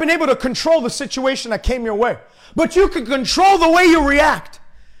not have been able to control the situation that came your way, but you can control the way you react.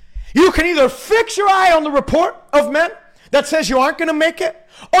 You can either fix your eye on the report of men that says you aren't going to make it,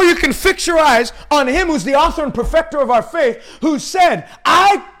 or you can fix your eyes on him who's the author and perfecter of our faith, who said,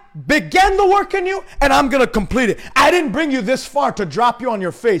 I began the work in you and I'm going to complete it. I didn't bring you this far to drop you on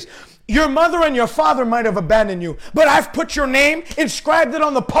your face. Your mother and your father might have abandoned you, but I've put your name, inscribed it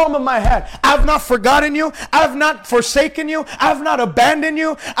on the palm of my hand. I've not forgotten you. I've not forsaken you. I've not abandoned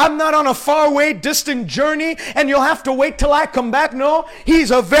you. I'm not on a faraway, distant journey, and you'll have to wait till I come back. No,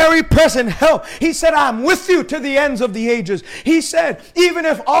 he's a very present help. He said, I'm with you to the ends of the ages. He said, even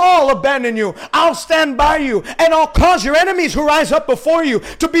if all abandon you, I'll stand by you, and I'll cause your enemies who rise up before you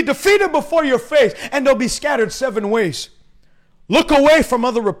to be defeated before your face, and they'll be scattered 7 ways. Look away from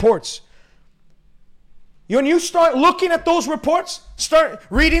other reports. When you start looking at those reports, start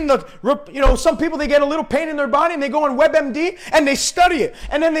reading some people, they get a little pain in their body and they go on WebMD and they study it.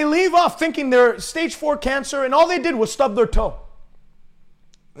 And then they leave off thinking they're stage 4 cancer and all they did was stub their toe.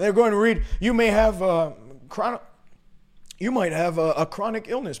 They're going to read, you might have a chronic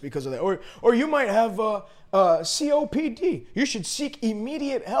illness because of that. Or you might have COPD. You should seek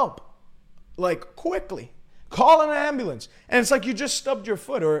immediate help, like quickly. Call an ambulance. And it's like you just stubbed your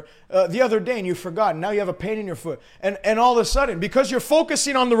foot, or the other day and you forgot, and now you have a pain in your foot. And all of a sudden, because you're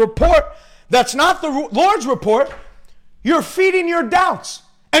focusing on the report that's not the Lord's report, you're feeding your doubts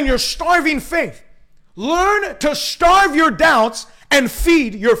and you're starving faith. Learn to starve your doubts and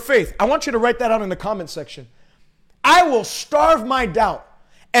feed your faith. I want you to write that out in the comment section. I will starve my doubt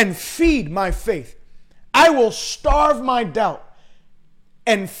and feed my faith. I will starve my doubt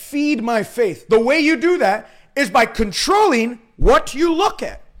and feed my faith. The way you do that is by controlling what you look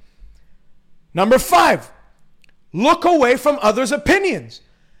at. Number 5, look away from others' opinions.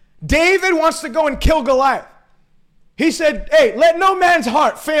 David wants to go and kill Goliath. He said, hey, let no man's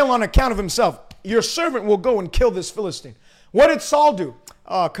heart fail on account of himself. Your servant will go and kill this Philistine. What did Saul do?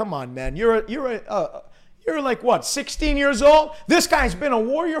 Oh, come on, man. You're like what, 16 years old? This guy's been a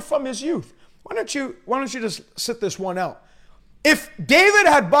warrior from his youth. Why don't you just sit this one out? If David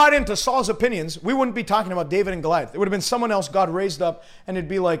had bought into Saul's opinions, we wouldn't be talking about David and Goliath. It would have been someone else God raised up, and it'd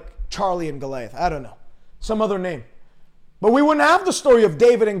be like Charlie and Goliath. I don't know. Some other name. But we wouldn't have the story of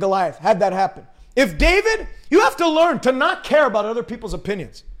David and Goliath had that happen. If David, you have to learn to not care about other people's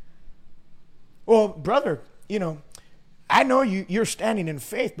opinions. Well, brother, I know you're standing in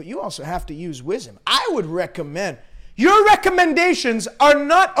faith, but you also have to use wisdom. I would recommend, your recommendations are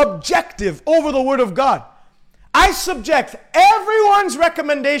not objective over the Word of God. I subject everyone's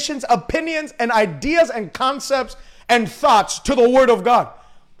recommendations, opinions, and ideas and concepts and thoughts to the Word of God.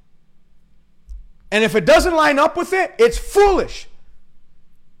 And if it doesn't line up with it, it's foolish.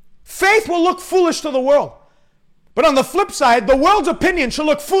 Faith will look foolish to the world. But on the flip side, the world's opinion should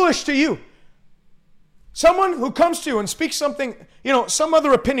look foolish to you. Someone who comes to you and speaks something, some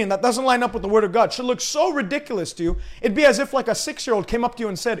other opinion that doesn't line up with the Word of God should look so ridiculous to you. It'd be as if like a 6-year-old came up to you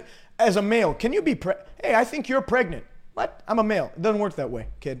and said, as a male, can you be hey, I think you're pregnant. What? I'm a male. It doesn't work that way,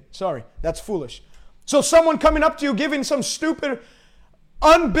 kid. Sorry. That's foolish. So someone coming up to you giving some stupid,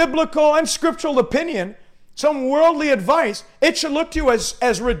 unbiblical, unscriptural opinion, some worldly advice, it should look to you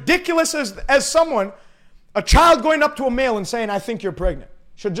as ridiculous as someone, a child going up to a male and saying, I think you're pregnant.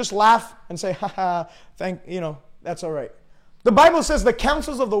 Should just laugh and say, that's all right. The Bible says the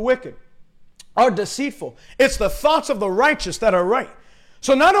counsels of the wicked are deceitful. It's the thoughts of the righteous that are right.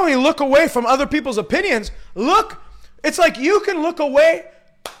 So not only look away from other people's opinions, it's like you can look away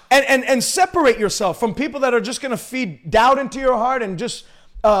and separate yourself from people that are just going to feed doubt into your heart and just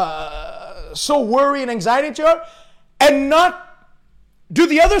so worry and anxiety into your heart, and not do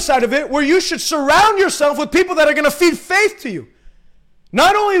the other side of it where you should surround yourself with people that are going to feed faith to you.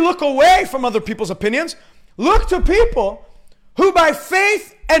 Not only look away from other people's opinions, look to people who by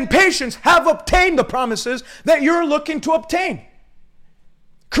faith and patience have obtained the promises that you're looking to obtain.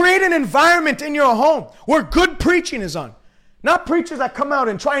 Create an environment in your home where good preaching is on. Not preachers that come out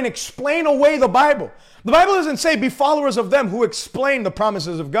and try and explain away the Bible. The Bible doesn't say be followers of them who explain the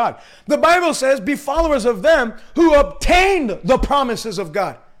promises of God. The Bible says be followers of them who obtained the promises of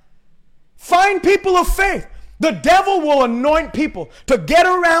God. Find people of faith. The devil will anoint people to get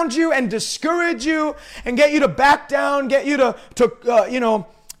around you and discourage you and get you to back down, get you to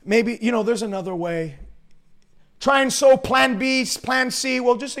maybe, there's another way. Try and sow plan B, plan C.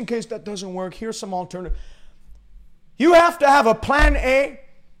 Well, just in case that doesn't work, here's some alternative. You have to have a plan A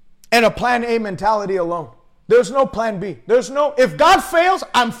and a plan A mentality alone. There's no plan B. If God fails,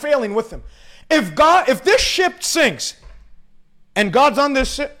 I'm failing with him. If this ship sinks and God's on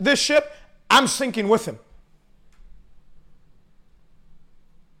this ship, I'm sinking with him.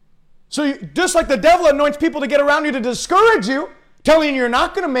 So just like the devil anoints people to get around you to discourage you, telling you you're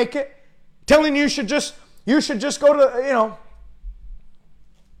not going to make it, telling you you should just go to,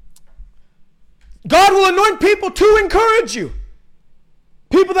 God will anoint people to encourage you.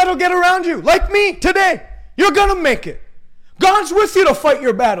 People that'll get around you, like me today. You're going to make it. God's with you to fight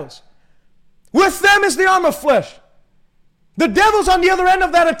your battles. With them is the arm of flesh. The devil's on the other end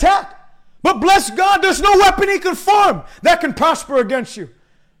of that attack. But bless God, there's no weapon he can form that can prosper against you.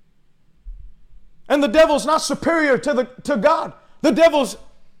 And the devil's not superior to God. The devil's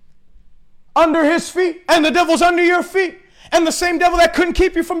under his feet, and the devil's under your feet. And the same devil that couldn't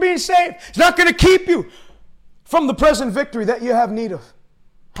keep you from being saved is not going to keep you from the present victory that you have need of.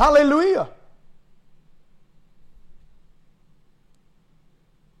 Hallelujah.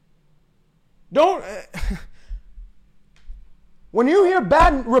 When you hear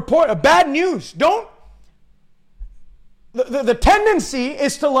bad news, the tendency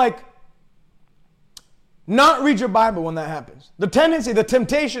is to not read your Bible when that happens. The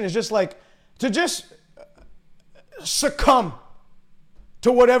temptation is just to just succumb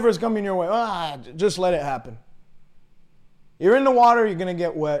to whatever is coming your way. Just let it happen. You're in the water, you're going to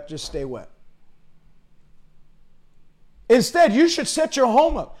get wet, just stay wet. Instead, you should set your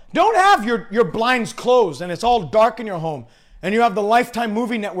home up. Don't have your blinds closed and it's all dark in your home and you have the Lifetime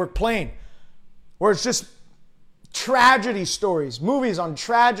movie network playing where it's just tragedy stories, movies on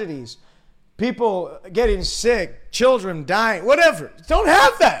tragedies, people getting sick, children dying, whatever. Don't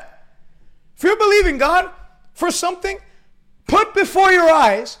have that. If you're believing God for something, put before your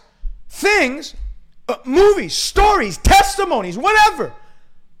eyes things, movies, stories, testimonies, whatever,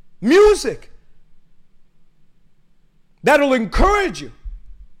 music that'll encourage you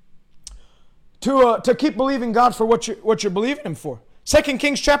to keep believing God for what you're believing Him for. 2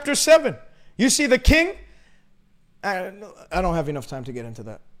 Kings chapter 7. You see the king. I don't have enough time to get into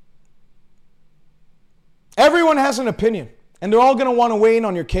that. Everyone has an opinion, and they're all going to want to weigh in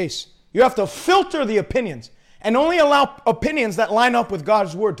on your case. You have to filter the opinions and only allow opinions that line up with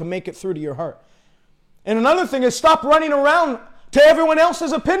God's word to make it through to your heart. And another thing is stop running around to everyone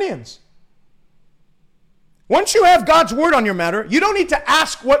else's opinions. Once you have God's word on your matter, you don't need to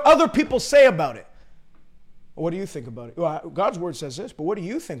ask what other people say about it. What do you think about it? Well, God's word says this, but what do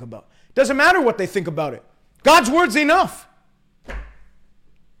you think about it? Doesn't matter what they think about it. God's word's enough.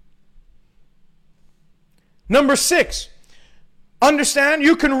 Number 6, understand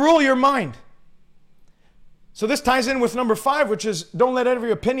you can rule your mind. So this ties in with number 5, which is don't let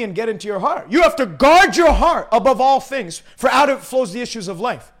every opinion get into your heart. You have to guard your heart above all things, for out of it flows the issues of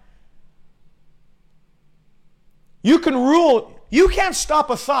life. You can rule, you can't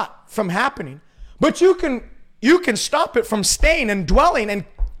stop a thought from happening, but you can stop it from staying and dwelling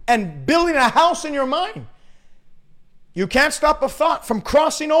and building a house in your mind. You can't stop a thought from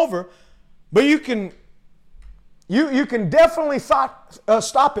crossing over, but you can definitely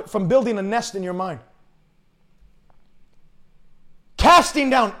stop it from building a nest in your mind.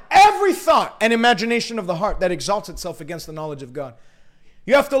 Casting down every thought and imagination of the heart that exalts itself against the knowledge of God.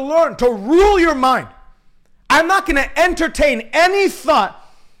 You have to learn to rule your mind. I'm not going to entertain any thought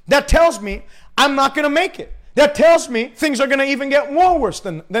that tells me I'm not going to make it. That tells me things are going to even get more worse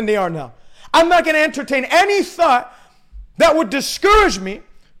than they are now. I'm not going to entertain any thought that would discourage me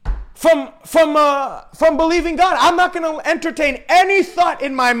from believing God. I'm not going to entertain any thought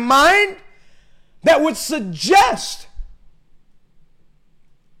in my mind that would suggest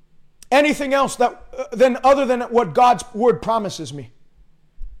anything else other than what God's word promises me.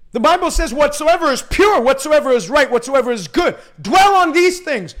 The Bible says whatsoever is pure, whatsoever is right, whatsoever is good, dwell on these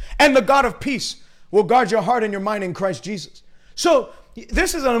things, and the God of peace will guard your heart and your mind in Christ Jesus. So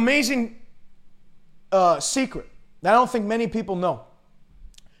this is an amazing secret that I don't think many people know.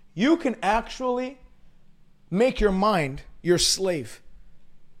 You can actually make your mind your slave.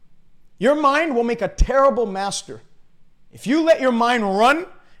 Your mind will make a terrible master. If you let your mind run,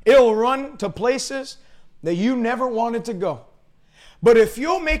 it'll run to places that you never wanted to go. But if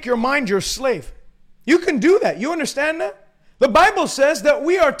you'll make your mind your slave, you can do that. You understand that? The Bible says that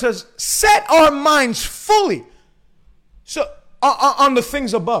we are to set our minds fully on the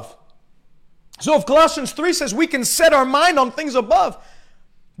things above. So if Colossians 3 says we can set our mind on things above,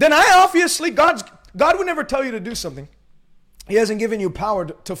 then God would never tell you to do something He hasn't given you power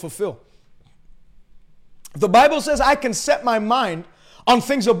to fulfill. If the Bible says I can set my mind on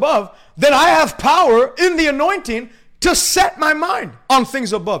things above, then I have power in the anointing to set my mind on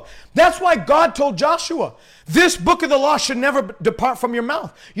things above. That's why God told Joshua, this book of the law should never depart from your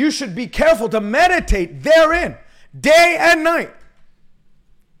mouth. You should be careful to meditate therein day and night.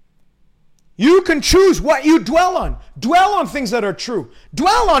 You can choose what you dwell on. Dwell on things that are true.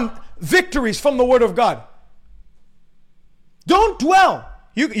 Dwell on victories from the Word of God. Don't dwell.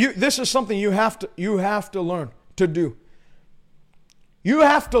 This is something you have to learn to do. You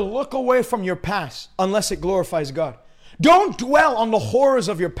have to look away from your past unless it glorifies God. Don't dwell on the horrors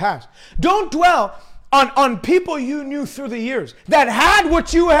of your past. Don't dwell on people you knew through the years that had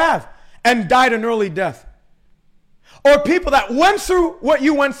what you have and died an early death. Or people that went through what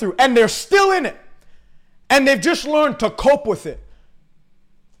you went through and they're still in it. And they've just learned to cope with it.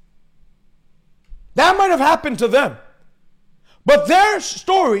 That might have happened to them. But their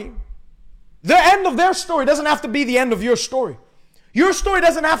story, the end of their story doesn't have to be the end of your story. Your story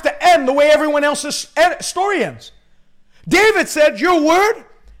doesn't have to end the way everyone else's story ends. David said, your word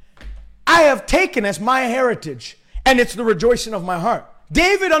I have taken as my heritage, and it's the rejoicing of my heart.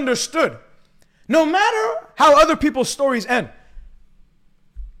 David understood, no matter how other people's stories end,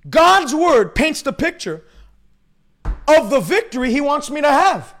 God's word paints the picture of the victory He wants me to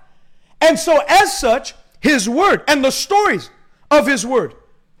have. And so as such, His word and the stories of His word,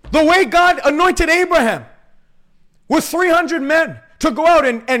 the way God anointed Abraham with 300 men to go out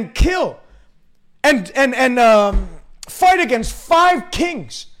and kill and fight against 5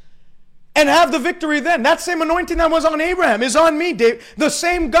 kings and have the victory then. That same anointing that was on Abraham is on me, Dave. The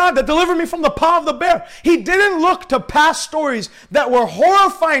same God that delivered me from the paw of the bear. He didn't look to past stories that were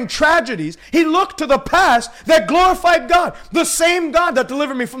horrifying tragedies. He looked to the past that glorified God. The same God that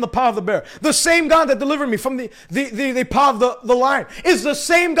delivered me from the paw of the bear, the same God that delivered me from the paw of the lion, is the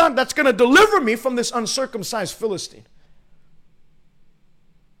same God that's going to deliver me from this uncircumcised Philistine.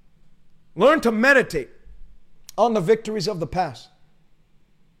 Learn to meditate on the victories of the past.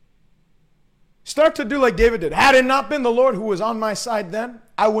 Start to do like David did. Had it not been the Lord who was on my side then,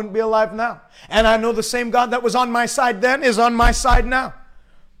 I wouldn't be alive now. And I know the same God that was on my side then is on my side now.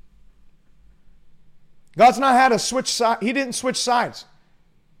 God's not had a switch side. He didn't switch sides.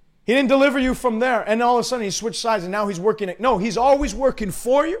 He didn't deliver you from there and all of a sudden he switched sides and now he's working it. No, he's always working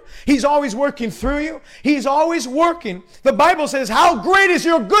for you. He's always working through you. He's always working. The Bible says, how great is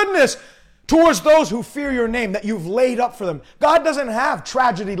your goodness towards those who fear your name, that you've laid up for them. God doesn't have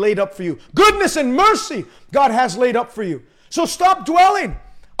tragedy laid up for you. Goodness and mercy God has laid up for you. So stop dwelling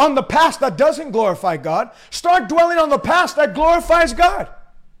on the past that doesn't glorify God. Start dwelling on the past that glorifies God.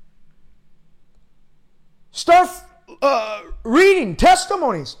 Start reading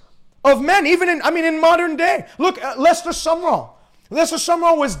testimonies of men, even in modern day. Look at Lester Sumrall. Lester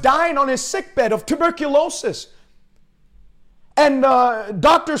Sumrall was dying on his sickbed of tuberculosis. And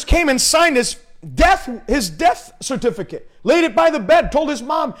doctors came and signed his death certificate. Laid it by the bed, told his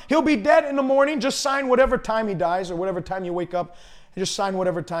mom, he'll be dead in the morning. Just sign whatever time he dies or whatever time you wake up. Just sign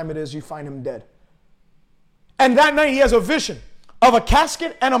whatever time it is you find him dead. And that night he has a vision of a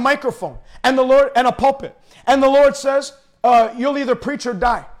casket and a microphone and the Lord and a pulpit. And the Lord says, you'll either preach or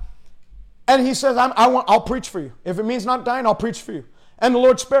die. And he says, I'll preach for you. If it means not dying, I'll preach for you. And the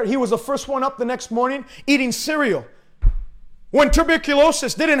Lord spared. He was the first one up the next morning eating cereal. When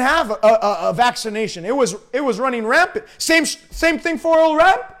tuberculosis didn't have a vaccination, it was running rampant. Same thing for Oral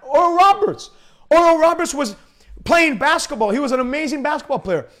Roberts. Oral Roberts was playing basketball. He was an amazing basketball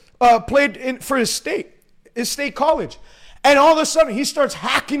player. Played for his state college. And all of a sudden, he starts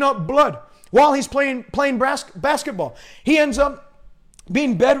hacking up blood while he's playing basketball. He ends up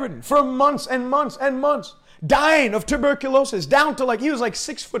being bedridden for months and months and months. Dying of tuberculosis, down to he was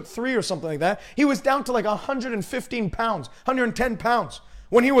 6'3" or something like that. He was down to 115 pounds, 110 pounds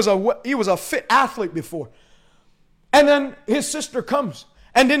when he was a fit athlete before. And then his sister comes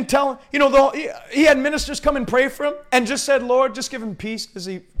and didn't tell him, he had ministers come and pray for him and just said, Lord, just give him peace as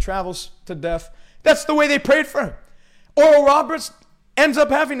he travels to death. That's the way they prayed for him. Oral Roberts ends up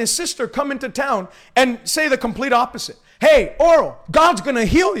having his sister come into town and say the complete opposite. Hey, Oral, God's going to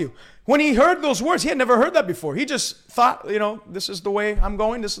heal you. When he heard those words, he had never heard that before. He just thought, this is the way I'm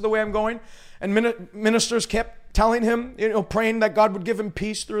going. This is the way I'm going. And ministers kept telling him, praying that God would give him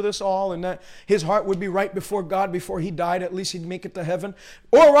peace through this all and that his heart would be right before God before he died. At least he'd make it to heaven.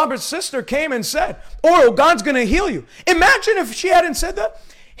 Oral Roberts' sister came and said, Oral, God's going to heal you. Imagine if she hadn't said that.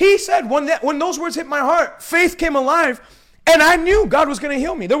 He said, when those words hit my heart, faith came alive and I knew God was going to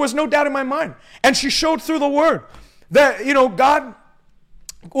heal me. There was no doubt in my mind. And she showed through the word that, God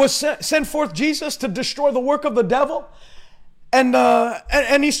was sent forth Jesus to destroy the work of the devil.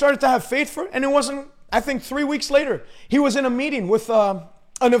 And he started to have faith for it. And it wasn't, I think 3 weeks later, he was in a meeting with an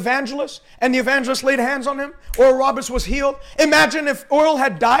evangelist. And the evangelist laid hands on him. Oral Roberts was healed. Imagine if Oral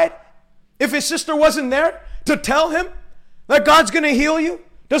had died. If his sister wasn't there to tell him that God's going to heal you.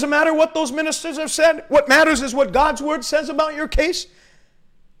 Doesn't matter what those ministers have said. What matters is what God's word says about your case.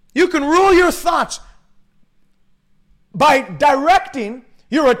 You can rule your thoughts by directing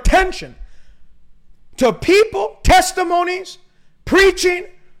your attention to people, testimonies, preaching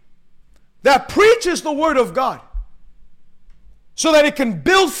that preaches the word of God so that it can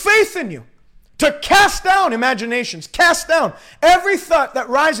build faith in you to cast down imaginations, cast down every thought that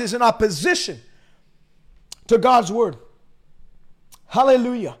rises in opposition to God's word.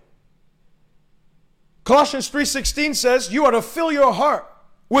 Hallelujah. Colossians 3:16 says, you are to fill your heart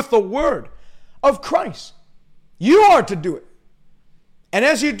with the word of Christ. You are to do it. And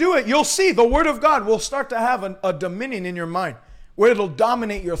as you do it, you'll see the word of God will start to have a dominion in your mind where it'll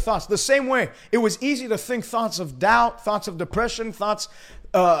dominate your thoughts. The same way it was easy to think thoughts of doubt, thoughts of depression, thoughts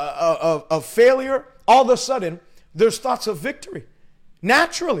of failure. All of a sudden, there's thoughts of victory.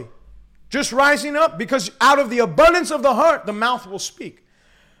 Naturally, just rising up because out of the abundance of the heart, the mouth will speak.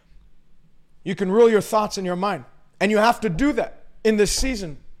 You can rule your thoughts in your mind. And you have to do that in this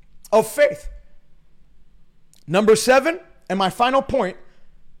season of faith. Number 7, and my final point,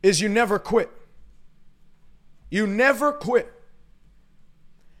 is you never quit. You never quit.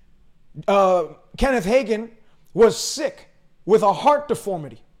 Kenneth Hagin was sick with a heart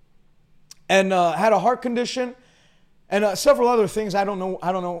deformity and had a heart condition and several other things. I don't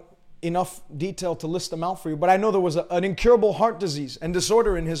know enough detail to list them out for you, but I know there was an incurable heart disease and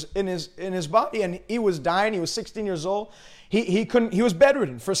disorder in his body, and he was dying. He was 16 years old. He was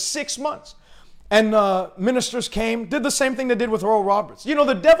bedridden for 6 months. And ministers came, did the same thing they did with Oral Roberts. You know,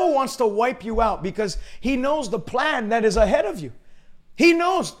 the devil wants to wipe you out because he knows the plan that is ahead of you. He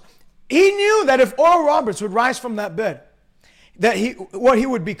knows. He knew that if Oral Roberts would rise from that bed, that what he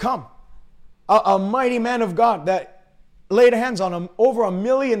would become. A mighty man of God that laid hands on over 1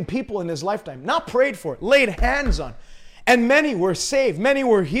 million people in his lifetime. Not prayed for, laid hands on. And many were saved. Many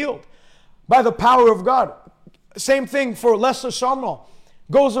were healed by the power of God. Same thing for Lester Sumrall.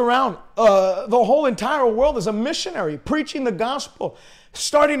 Goes around the whole entire world as a missionary, preaching the gospel,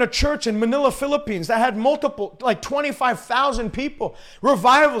 starting a church in Manila, Philippines that had multiple, like 25,000 people,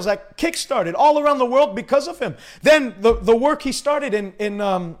 revivals that kickstarted all around the world because of him. Then the work he started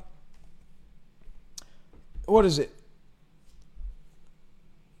in what is it?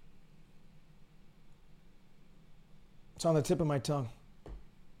 It's on the tip of my tongue.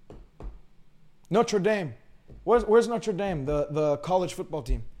 Notre Dame. Where's Notre Dame, the college football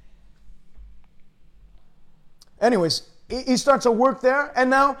team? Anyways, he starts a work there and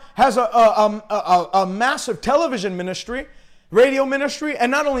now has a massive television ministry, radio ministry,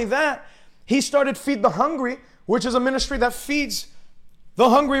 and not only that, he started Feed the Hungry, which is a ministry that feeds the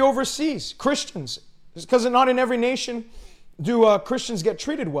hungry overseas, Christians. Because not in every nation do Christians get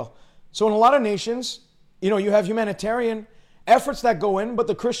treated well. So in a lot of nations, you have humanitarian efforts that go in, but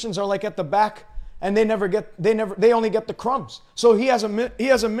the Christians are like at the back, and they only get the crumbs. So he has a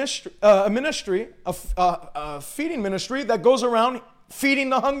ministry, a feeding ministry that goes around feeding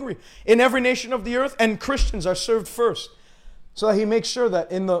the hungry in every nation of the earth, and Christians are served first. So that he makes sure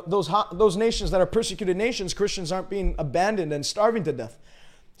that in those nations that are persecuted nations, Christians aren't being abandoned and starving to death.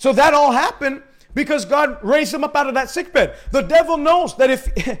 So that all happened because God raised him up out of that sickbed. The devil knows that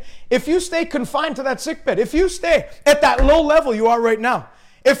if you stay confined to that sickbed, if you stay at that low level you are right now,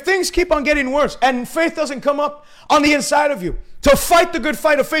 if things keep on getting worse and faith doesn't come up on the inside of you to fight the good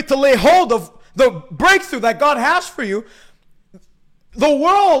fight of faith, to lay hold of the breakthrough that God has for you, the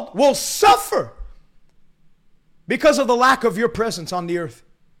world will suffer because of the lack of your presence on the earth.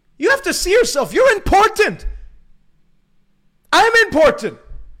 You have to see yourself. You're important. I'm important.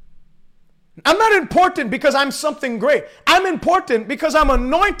 I'm not important because I'm something great. I'm important because I'm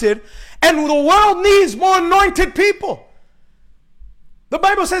anointed, and the world needs more anointed people. The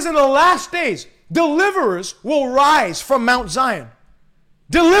Bible says in the last days, deliverers will rise from Mount Zion.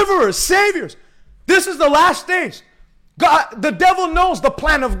 Deliverers, saviors. This is the last days. God, the devil knows the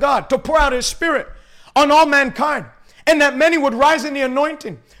plan of God to pour out his spirit on all mankind, and that many would rise in the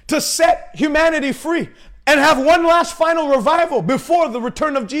anointing to set humanity free and have one last final revival before the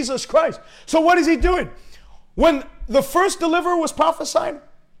return of Jesus Christ. So what is he doing? When the first deliverer was prophesied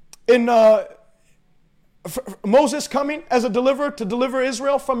in Moses coming as a deliverer to deliver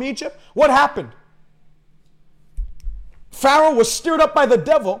Israel from Egypt, what happened? Pharaoh was stirred up by the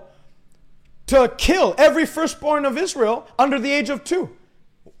devil to kill every firstborn of Israel under the age of 2.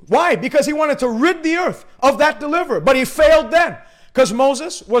 Why? Because he wanted to rid the earth of that deliverer. But he failed then, because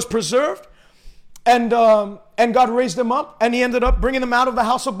Moses was preserved, and God raised him up, and he ended up bringing them out of the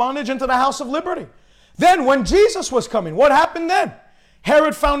house of bondage into the house of liberty. Then when Jesus was coming, what happened then?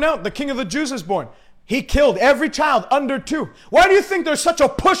 Herod found out the king of the Jews is born. He killed every child under 2. Why do you think there's such a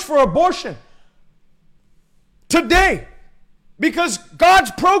push for abortion today? Because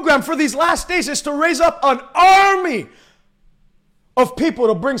God's program for these last days is to raise up an army of people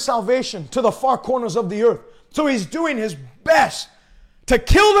to bring salvation to the far corners of the earth. So he's doing his best to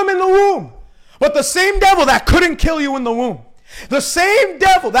kill them in the womb. But the same devil that couldn't kill you in the womb, the same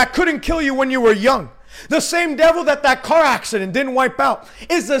devil that couldn't kill you when you were young, the same devil that car accident didn't wipe out,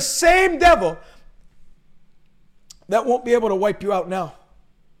 is the same devil that won't be able to wipe you out now.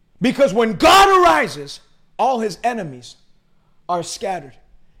 Because when God arises, all his enemies are scattered.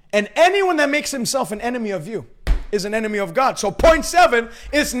 And anyone that makes himself an enemy of you is an enemy of God. So point 7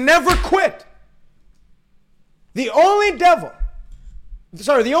 is never quit. The only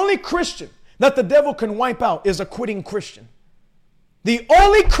Christian that the devil can wipe out is a quitting Christian. The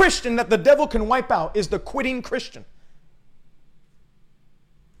only Christian that the devil can wipe out is the quitting Christian.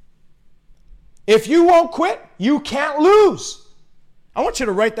 If you won't quit, you can't lose. I want you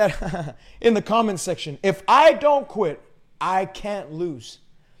to write that in the comments section. If I don't quit, I can't lose.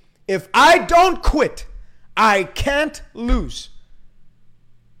 If I don't quit, I can't lose.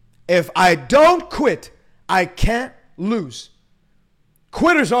 If I don't quit, I can't lose.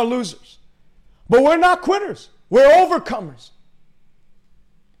 Quitters are losers. But we're not quitters. We're overcomers.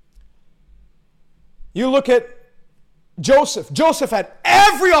 You look at Joseph had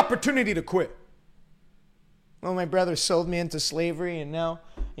every opportunity to quit. Well, my brother sold me into slavery, and now,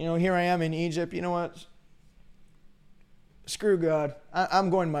 here I am in Egypt. You know what? Screw God. I'm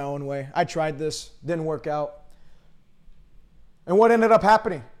going my own way. I tried this. Didn't work out. And what ended up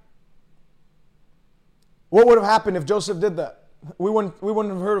happening? What would have happened if Joseph did that? We wouldn't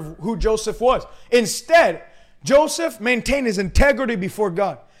have heard of who Joseph was. Instead, Joseph maintained his integrity before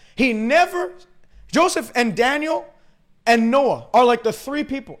God. Joseph and Daniel and Noah are like the three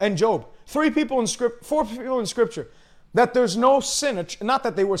people, and Job, four people in Scripture, that there's no sin. Not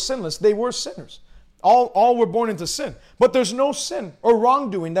that they were sinless, they were sinners. All were born into sin. But there's no sin or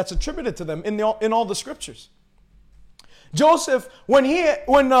wrongdoing that's attributed to them in all the Scriptures. Joseph, when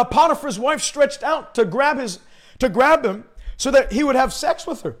Potiphar's wife stretched out to grab him so that he would have sex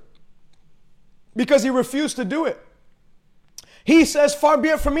with her, because he refused to do it, he says, "Far be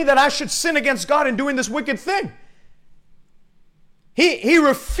it from me that I should sin against God in doing this wicked thing." He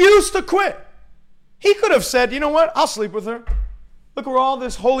refused to quit. He could have said, "You know what? I'll sleep with her. Look where all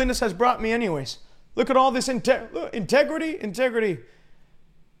this holiness has brought me anyways. Look at all this integrity.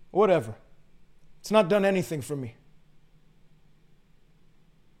 Whatever. It's not done anything for me."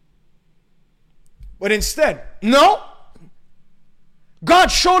 But instead, no.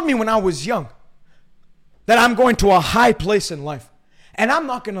 God showed me when I was young that I'm going to a high place in life. And I'm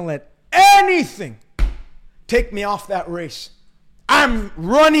not going to let anything take me off that race. I'm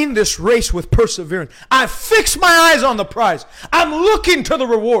running this race with perseverance. I fix my eyes on the prize. I'm looking to the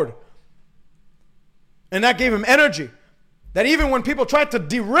reward. And that gave him energy. That even when people tried to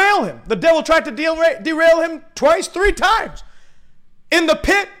derail him, the devil tried to derail him twice, 3 times. In the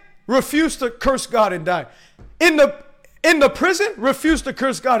pit, refused to curse God and die. In the prison, refused to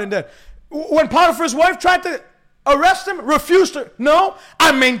curse God and die. When Potiphar's wife tried to arrest him, refused to. No,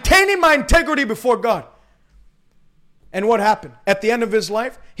 I'm maintaining my integrity before God. And what happened? At the end of his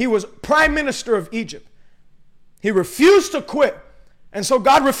life, he was prime minister of Egypt. He refused to quit. And so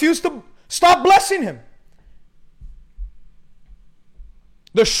God refused to stop blessing him.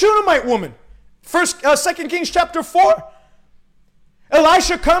 The Shunammite woman, 2 Kings chapter 4.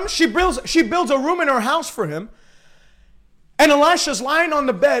 Elisha comes, she builds a room in her house for him. And Elisha's lying on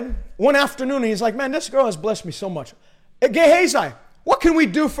the bed one afternoon, and he's like, "Man, this girl has blessed me so much. Gehazi, what can we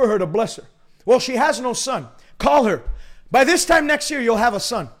do for her to bless her?" "Well, she has no son. Call her. By this time next year, you'll have a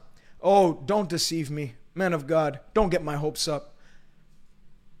son." "Oh, don't deceive me, man of God. Don't get my hopes up."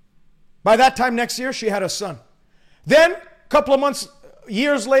 By that time next year, she had a son. Then, a couple of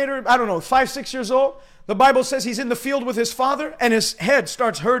years later, 5, 6 years old, the Bible says he's in the field with his father, and his head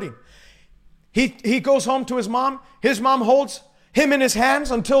starts hurting. He goes home to his mom. His mom holds him in his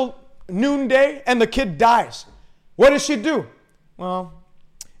hands until noonday, and the kid dies. What does she do? "Well,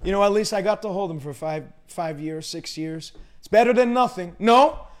 at least I got to hold him for 5 years, 6 years. It's better than nothing."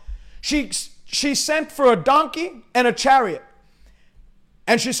 No. She sent for a donkey and a chariot.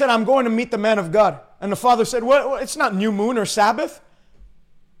 And she said, "I'm going to meet the man of God." And the father said, "Well, it's not new moon or Sabbath."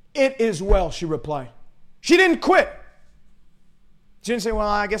 "It is well," she replied. She didn't quit. She didn't say, "Well,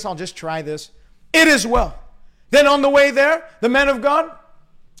 I guess I'll just try this." It is well. Then on the way there, the man of God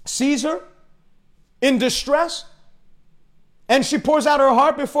sees her in distress, and she pours out her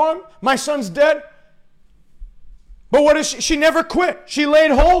heart before him. "My son's dead." But what is she? She never quit. She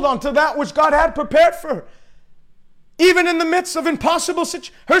laid hold onto that which God had prepared for her. Even in the midst of impossible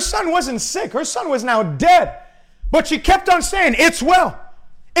situations. Her son wasn't sick. Her son was now dead. But she kept on saying, "It's well.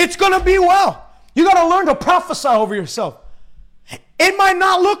 It's going to be well." You got to learn to prophesy over yourself. It might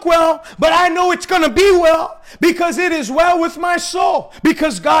not look well, but I know it's going to be well because it is well with my soul,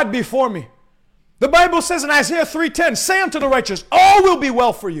 because God before me. The Bible says in Isaiah 3:10, "Say unto the righteous, all will be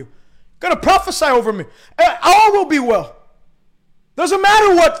well for you." Got to prophesy over me. All will be well. Doesn't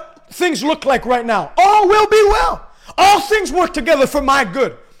matter what things look like right now. All will be well. All things work together for my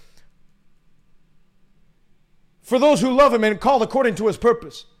good. For those who love him and called according to his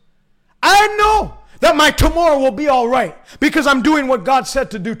purpose. I know that my tomorrow will be all right because I'm doing what God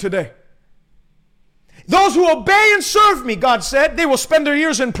said to do today. Those who obey and serve me, God said, they will spend their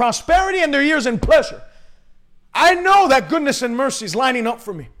years in prosperity and their years in pleasure. I know that goodness and mercy is lining up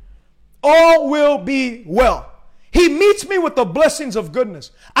for me. All will be well. He meets me with the blessings of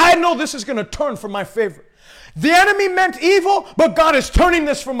goodness. I know this is going to turn for my favor. The enemy meant evil, but God is turning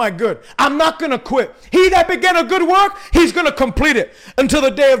this for my good. I'm not going to quit. He that began a good work, he's going to complete it until the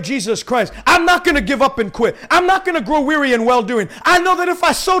day of Jesus Christ. I'm not going to give up and quit. I'm not going to grow weary in well-doing. I know that if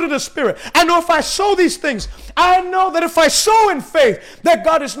I sow to the Spirit, I know if I sow these things, I know that if I sow in faith, that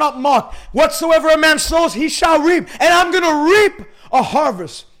God is not mocked. Whatsoever a man sows, he shall reap. And I'm going to reap a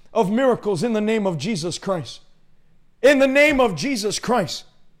harvest of miracles in the name of Jesus Christ. In the name of Jesus Christ.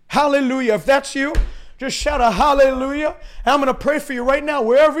 Hallelujah. If that's you, just shout a hallelujah. And I'm going to pray for you right now,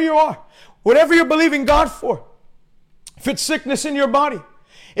 wherever you are. Whatever you're believing God for. If it's sickness in your body.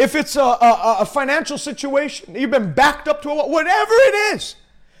 If it's a financial situation. You've been backed up to a wall. Whatever it is.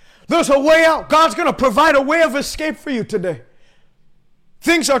 There's a way out. God's going to provide a way of escape for you today.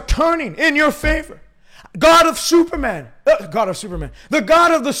 Things are turning in your favor. The God of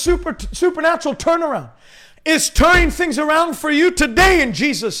the supernatural turnaround is turning things around for you today in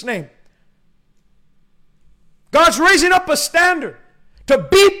Jesus' name. God's raising up a standard to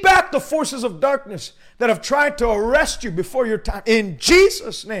beat back the forces of darkness that have tried to arrest you before your time. In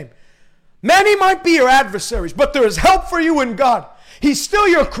Jesus' name. Many might be your adversaries, but there is help for you in God. He's still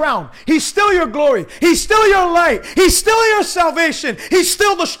your crown. He's still your glory. He's still your light. He's still your salvation. He's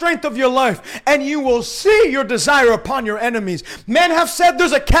still the strength of your life. And you will see your desire upon your enemies. Men have said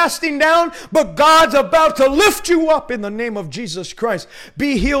there's a casting down, but God's about to lift you up in the name of Jesus Christ.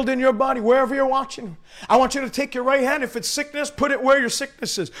 Be healed in your body, wherever you're watching. I want you to take your right hand. If it's sickness, put it where your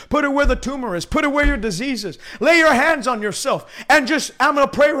sickness is. Put it where the tumor is. Put it where your disease is. Lay your hands on yourself. And I'm going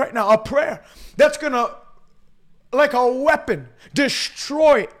to pray right now. A prayer that's going to, like a weapon,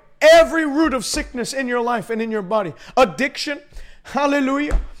 destroy every root of sickness in your life and in your body. Addiction,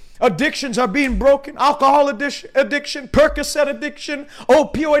 hallelujah. Addictions are being broken. Alcohol addiction, Percocet addiction,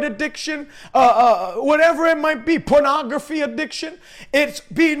 opioid addiction, whatever it might be, pornography addiction. It's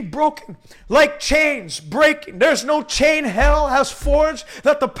being broken like chains breaking. There's no chain hell has forged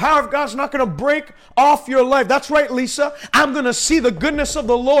that the power of God's not going to break off your life. That's right, Lisa. I'm going to see the goodness of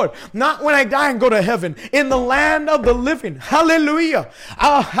the Lord. Not when I die and go to heaven. In the land of the living. Hallelujah.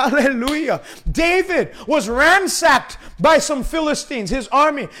 Hallelujah. David was ransacked by some Philistines, his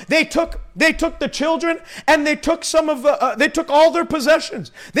army. They took the children and they took they took all their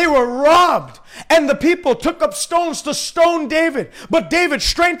possessions. They were robbed, and the people took up stones to stone David. But David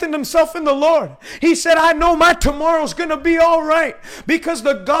strengthened himself in the Lord. He said, I know my tomorrow's going to be all right because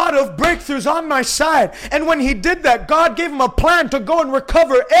the God of breakthrough's on my side. And when he did that, God gave him a plan to go and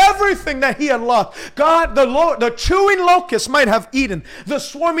recover everything that he had lost. God, the chewing locust might have eaten. The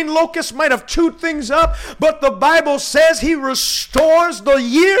swarming locust might have chewed things up, but the Bible says he restores the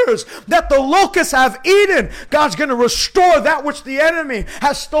years that the locusts have eaten. God's going to restore that which the enemy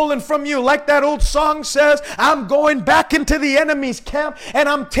has stolen from you. Like that old song says, I'm going back into the enemy's camp and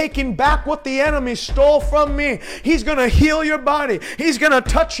I'm taking back what the enemy stole from me. He's going to heal your body. He's going to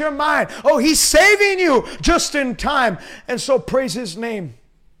touch your mind. Oh, he's saving you just in time. And so praise his name.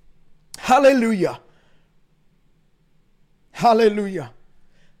 Hallelujah. Hallelujah.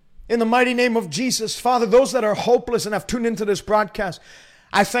 In the mighty name of Jesus, Father, those that are hopeless and have tuned into this broadcast,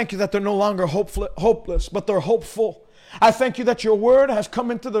 I thank you that they're no longer hopeless, but they're hopeful. I thank you that your word has come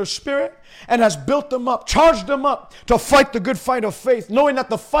into their spirit and has built them up, charged them up to fight the good fight of faith, knowing that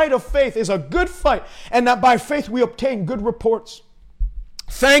the fight of faith is a good fight and that by faith we obtain good reports.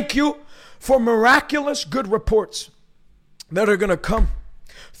 Thank you for miraculous good reports that are going to come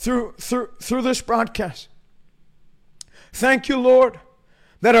through this broadcast. Thank you, Lord,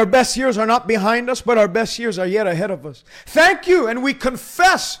 that our best years are not behind us, but our best years are yet ahead of us. Thank you, and we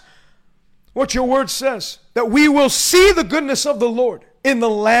confess what your word says, that we will see the goodness of the Lord in the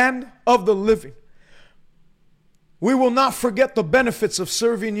land of the living. We will not forget the benefits of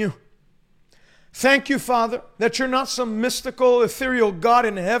serving you. Thank you, Father, that you're not some mystical, ethereal God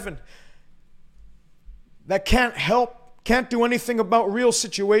in heaven that can't do anything about real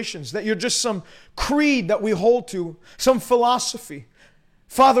situations, that you're just some creed that we hold to, some philosophy.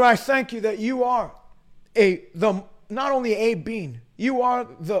 Father, I thank you that you are not only a being, you are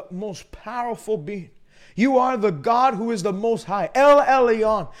the most powerful being. You are the God who is the most high, El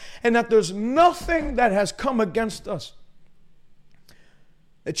Elyon, and that there's nothing that has come against us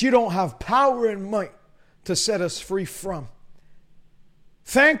that you don't have power and might to set us free from.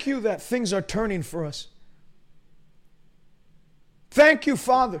 Thank you that things are turning for us. Thank you,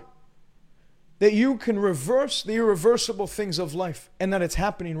 Father, that you can reverse the irreversible things of life and that it's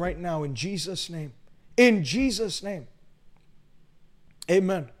happening right now in Jesus' name. In Jesus' name.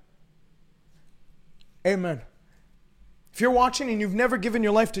 Amen. Amen. If you're watching and you've never given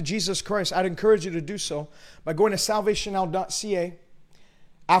your life to Jesus Christ, I'd encourage you to do so by going to salvationnow.ca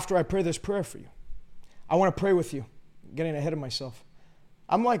after I pray this prayer for you. I want to pray with you. I'm getting ahead of myself.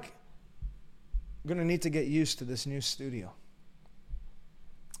 I'm going to need to get used to this new studio.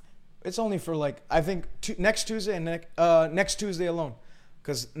 It's only for I think next Tuesday and next Tuesday alone.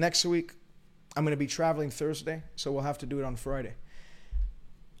 Because next week, I'm going to be traveling Thursday, so we'll have to do it on Friday.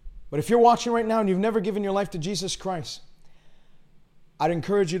 But if you're watching right now and you've never given your life to Jesus Christ, I'd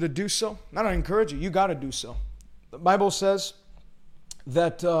encourage you to do so. Not I encourage you, you got to do so. The Bible says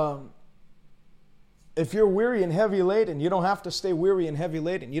that if you're weary and heavy laden, you don't have to stay weary and heavy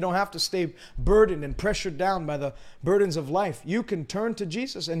laden. You don't have to stay burdened and pressured down by the burdens of life. You can turn to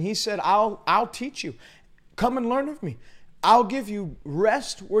Jesus, and He said, I'll teach you. Come and learn of me. I'll give you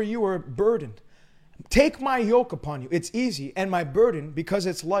rest where you are burdened. Take my yoke upon you. It's easy, and my burden because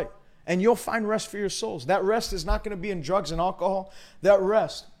it's light. And you'll find rest for your souls. That rest is not going to be in drugs and alcohol. That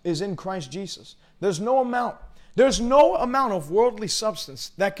rest is in Christ Jesus. There's no amount of worldly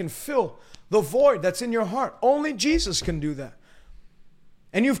substance that can fill the void that's in your heart. Only Jesus can do that.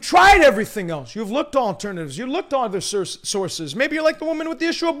 And you've tried everything else. You've looked at alternatives. You looked at other sources. Maybe you're like the woman with the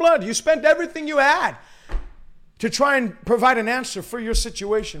issue of blood. You spent everything you had to try and provide an answer for your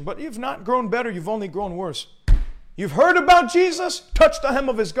situation. But you've not grown better. You've only grown worse. You've heard about Jesus, touch the hem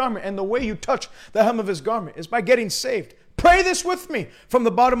of His garment. And the way you touch the hem of His garment is by getting saved. Pray this with me from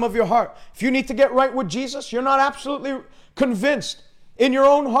the bottom of your heart. If you need to get right with Jesus, you're not absolutely convinced in your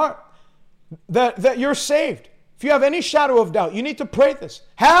own heart that you're saved. If you have any shadow of doubt, you need to pray this.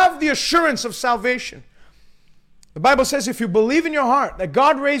 Have the assurance of salvation. The Bible says if you believe in your heart that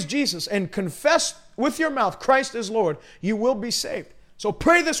God raised Jesus and confess with your mouth Christ is Lord, you will be saved. So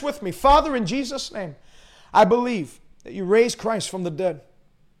pray this with me. Father, in Jesus' name, I believe that you raised Christ from the dead.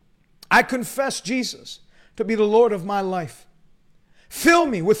 I confess Jesus to be the Lord of my life. Fill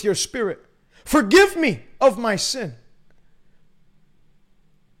me with your Spirit. Forgive me of my sin.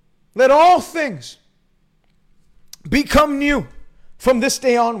 Let all things become new from this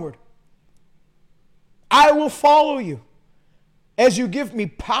day onward. I will follow you as you give me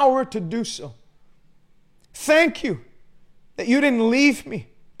power to do so. Thank you that you didn't leave me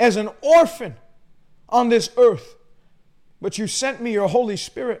as an orphan on this earth, but you sent me your Holy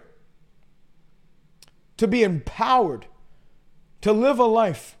Spirit to be empowered to live a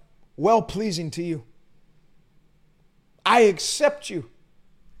life well-pleasing to you. I accept you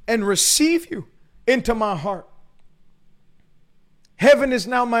and receive you into my heart. Heaven is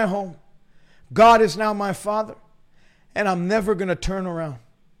now my home. God is now my Father. And I'm never going to turn around.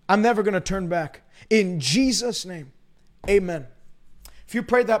 I'm never going to turn back. In Jesus' name, amen. If you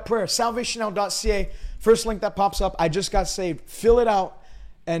prayed that prayer, salvationnow.ca, first link that pops up, I just got saved. Fill it out,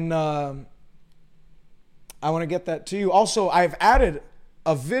 and I want to get that to you. Also, I've added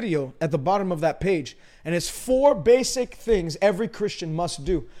a video at the bottom of that page, and it's 4 basic things every Christian must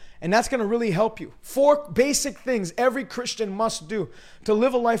do. And that's going to really help you. 4 basic things every Christian must do to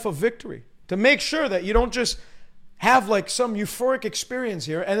live a life of victory. To make sure that you don't just have like some euphoric experience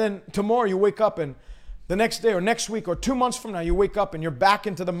here, and then tomorrow you wake up and the next day or next week or 2 months from now, you wake up and you're back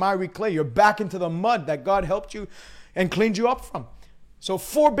into the miry clay. You're back into the mud that God helped you and cleaned you up from. So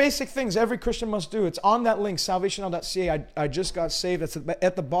 4 basic things every Christian must do. It's on that link, salvationnow.ca. I just got saved. It's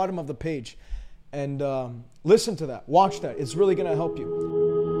at the bottom of the page. And listen to that. Watch that. It's really going to help you.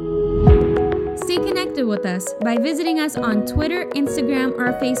 Stay connected with us by visiting us on Twitter, Instagram,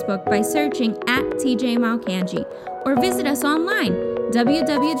 or Facebook by searching @TJ Malkanji, or visit us online,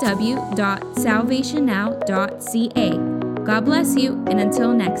 www.salvationnow.ca. God bless you, and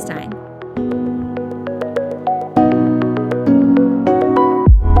until next time.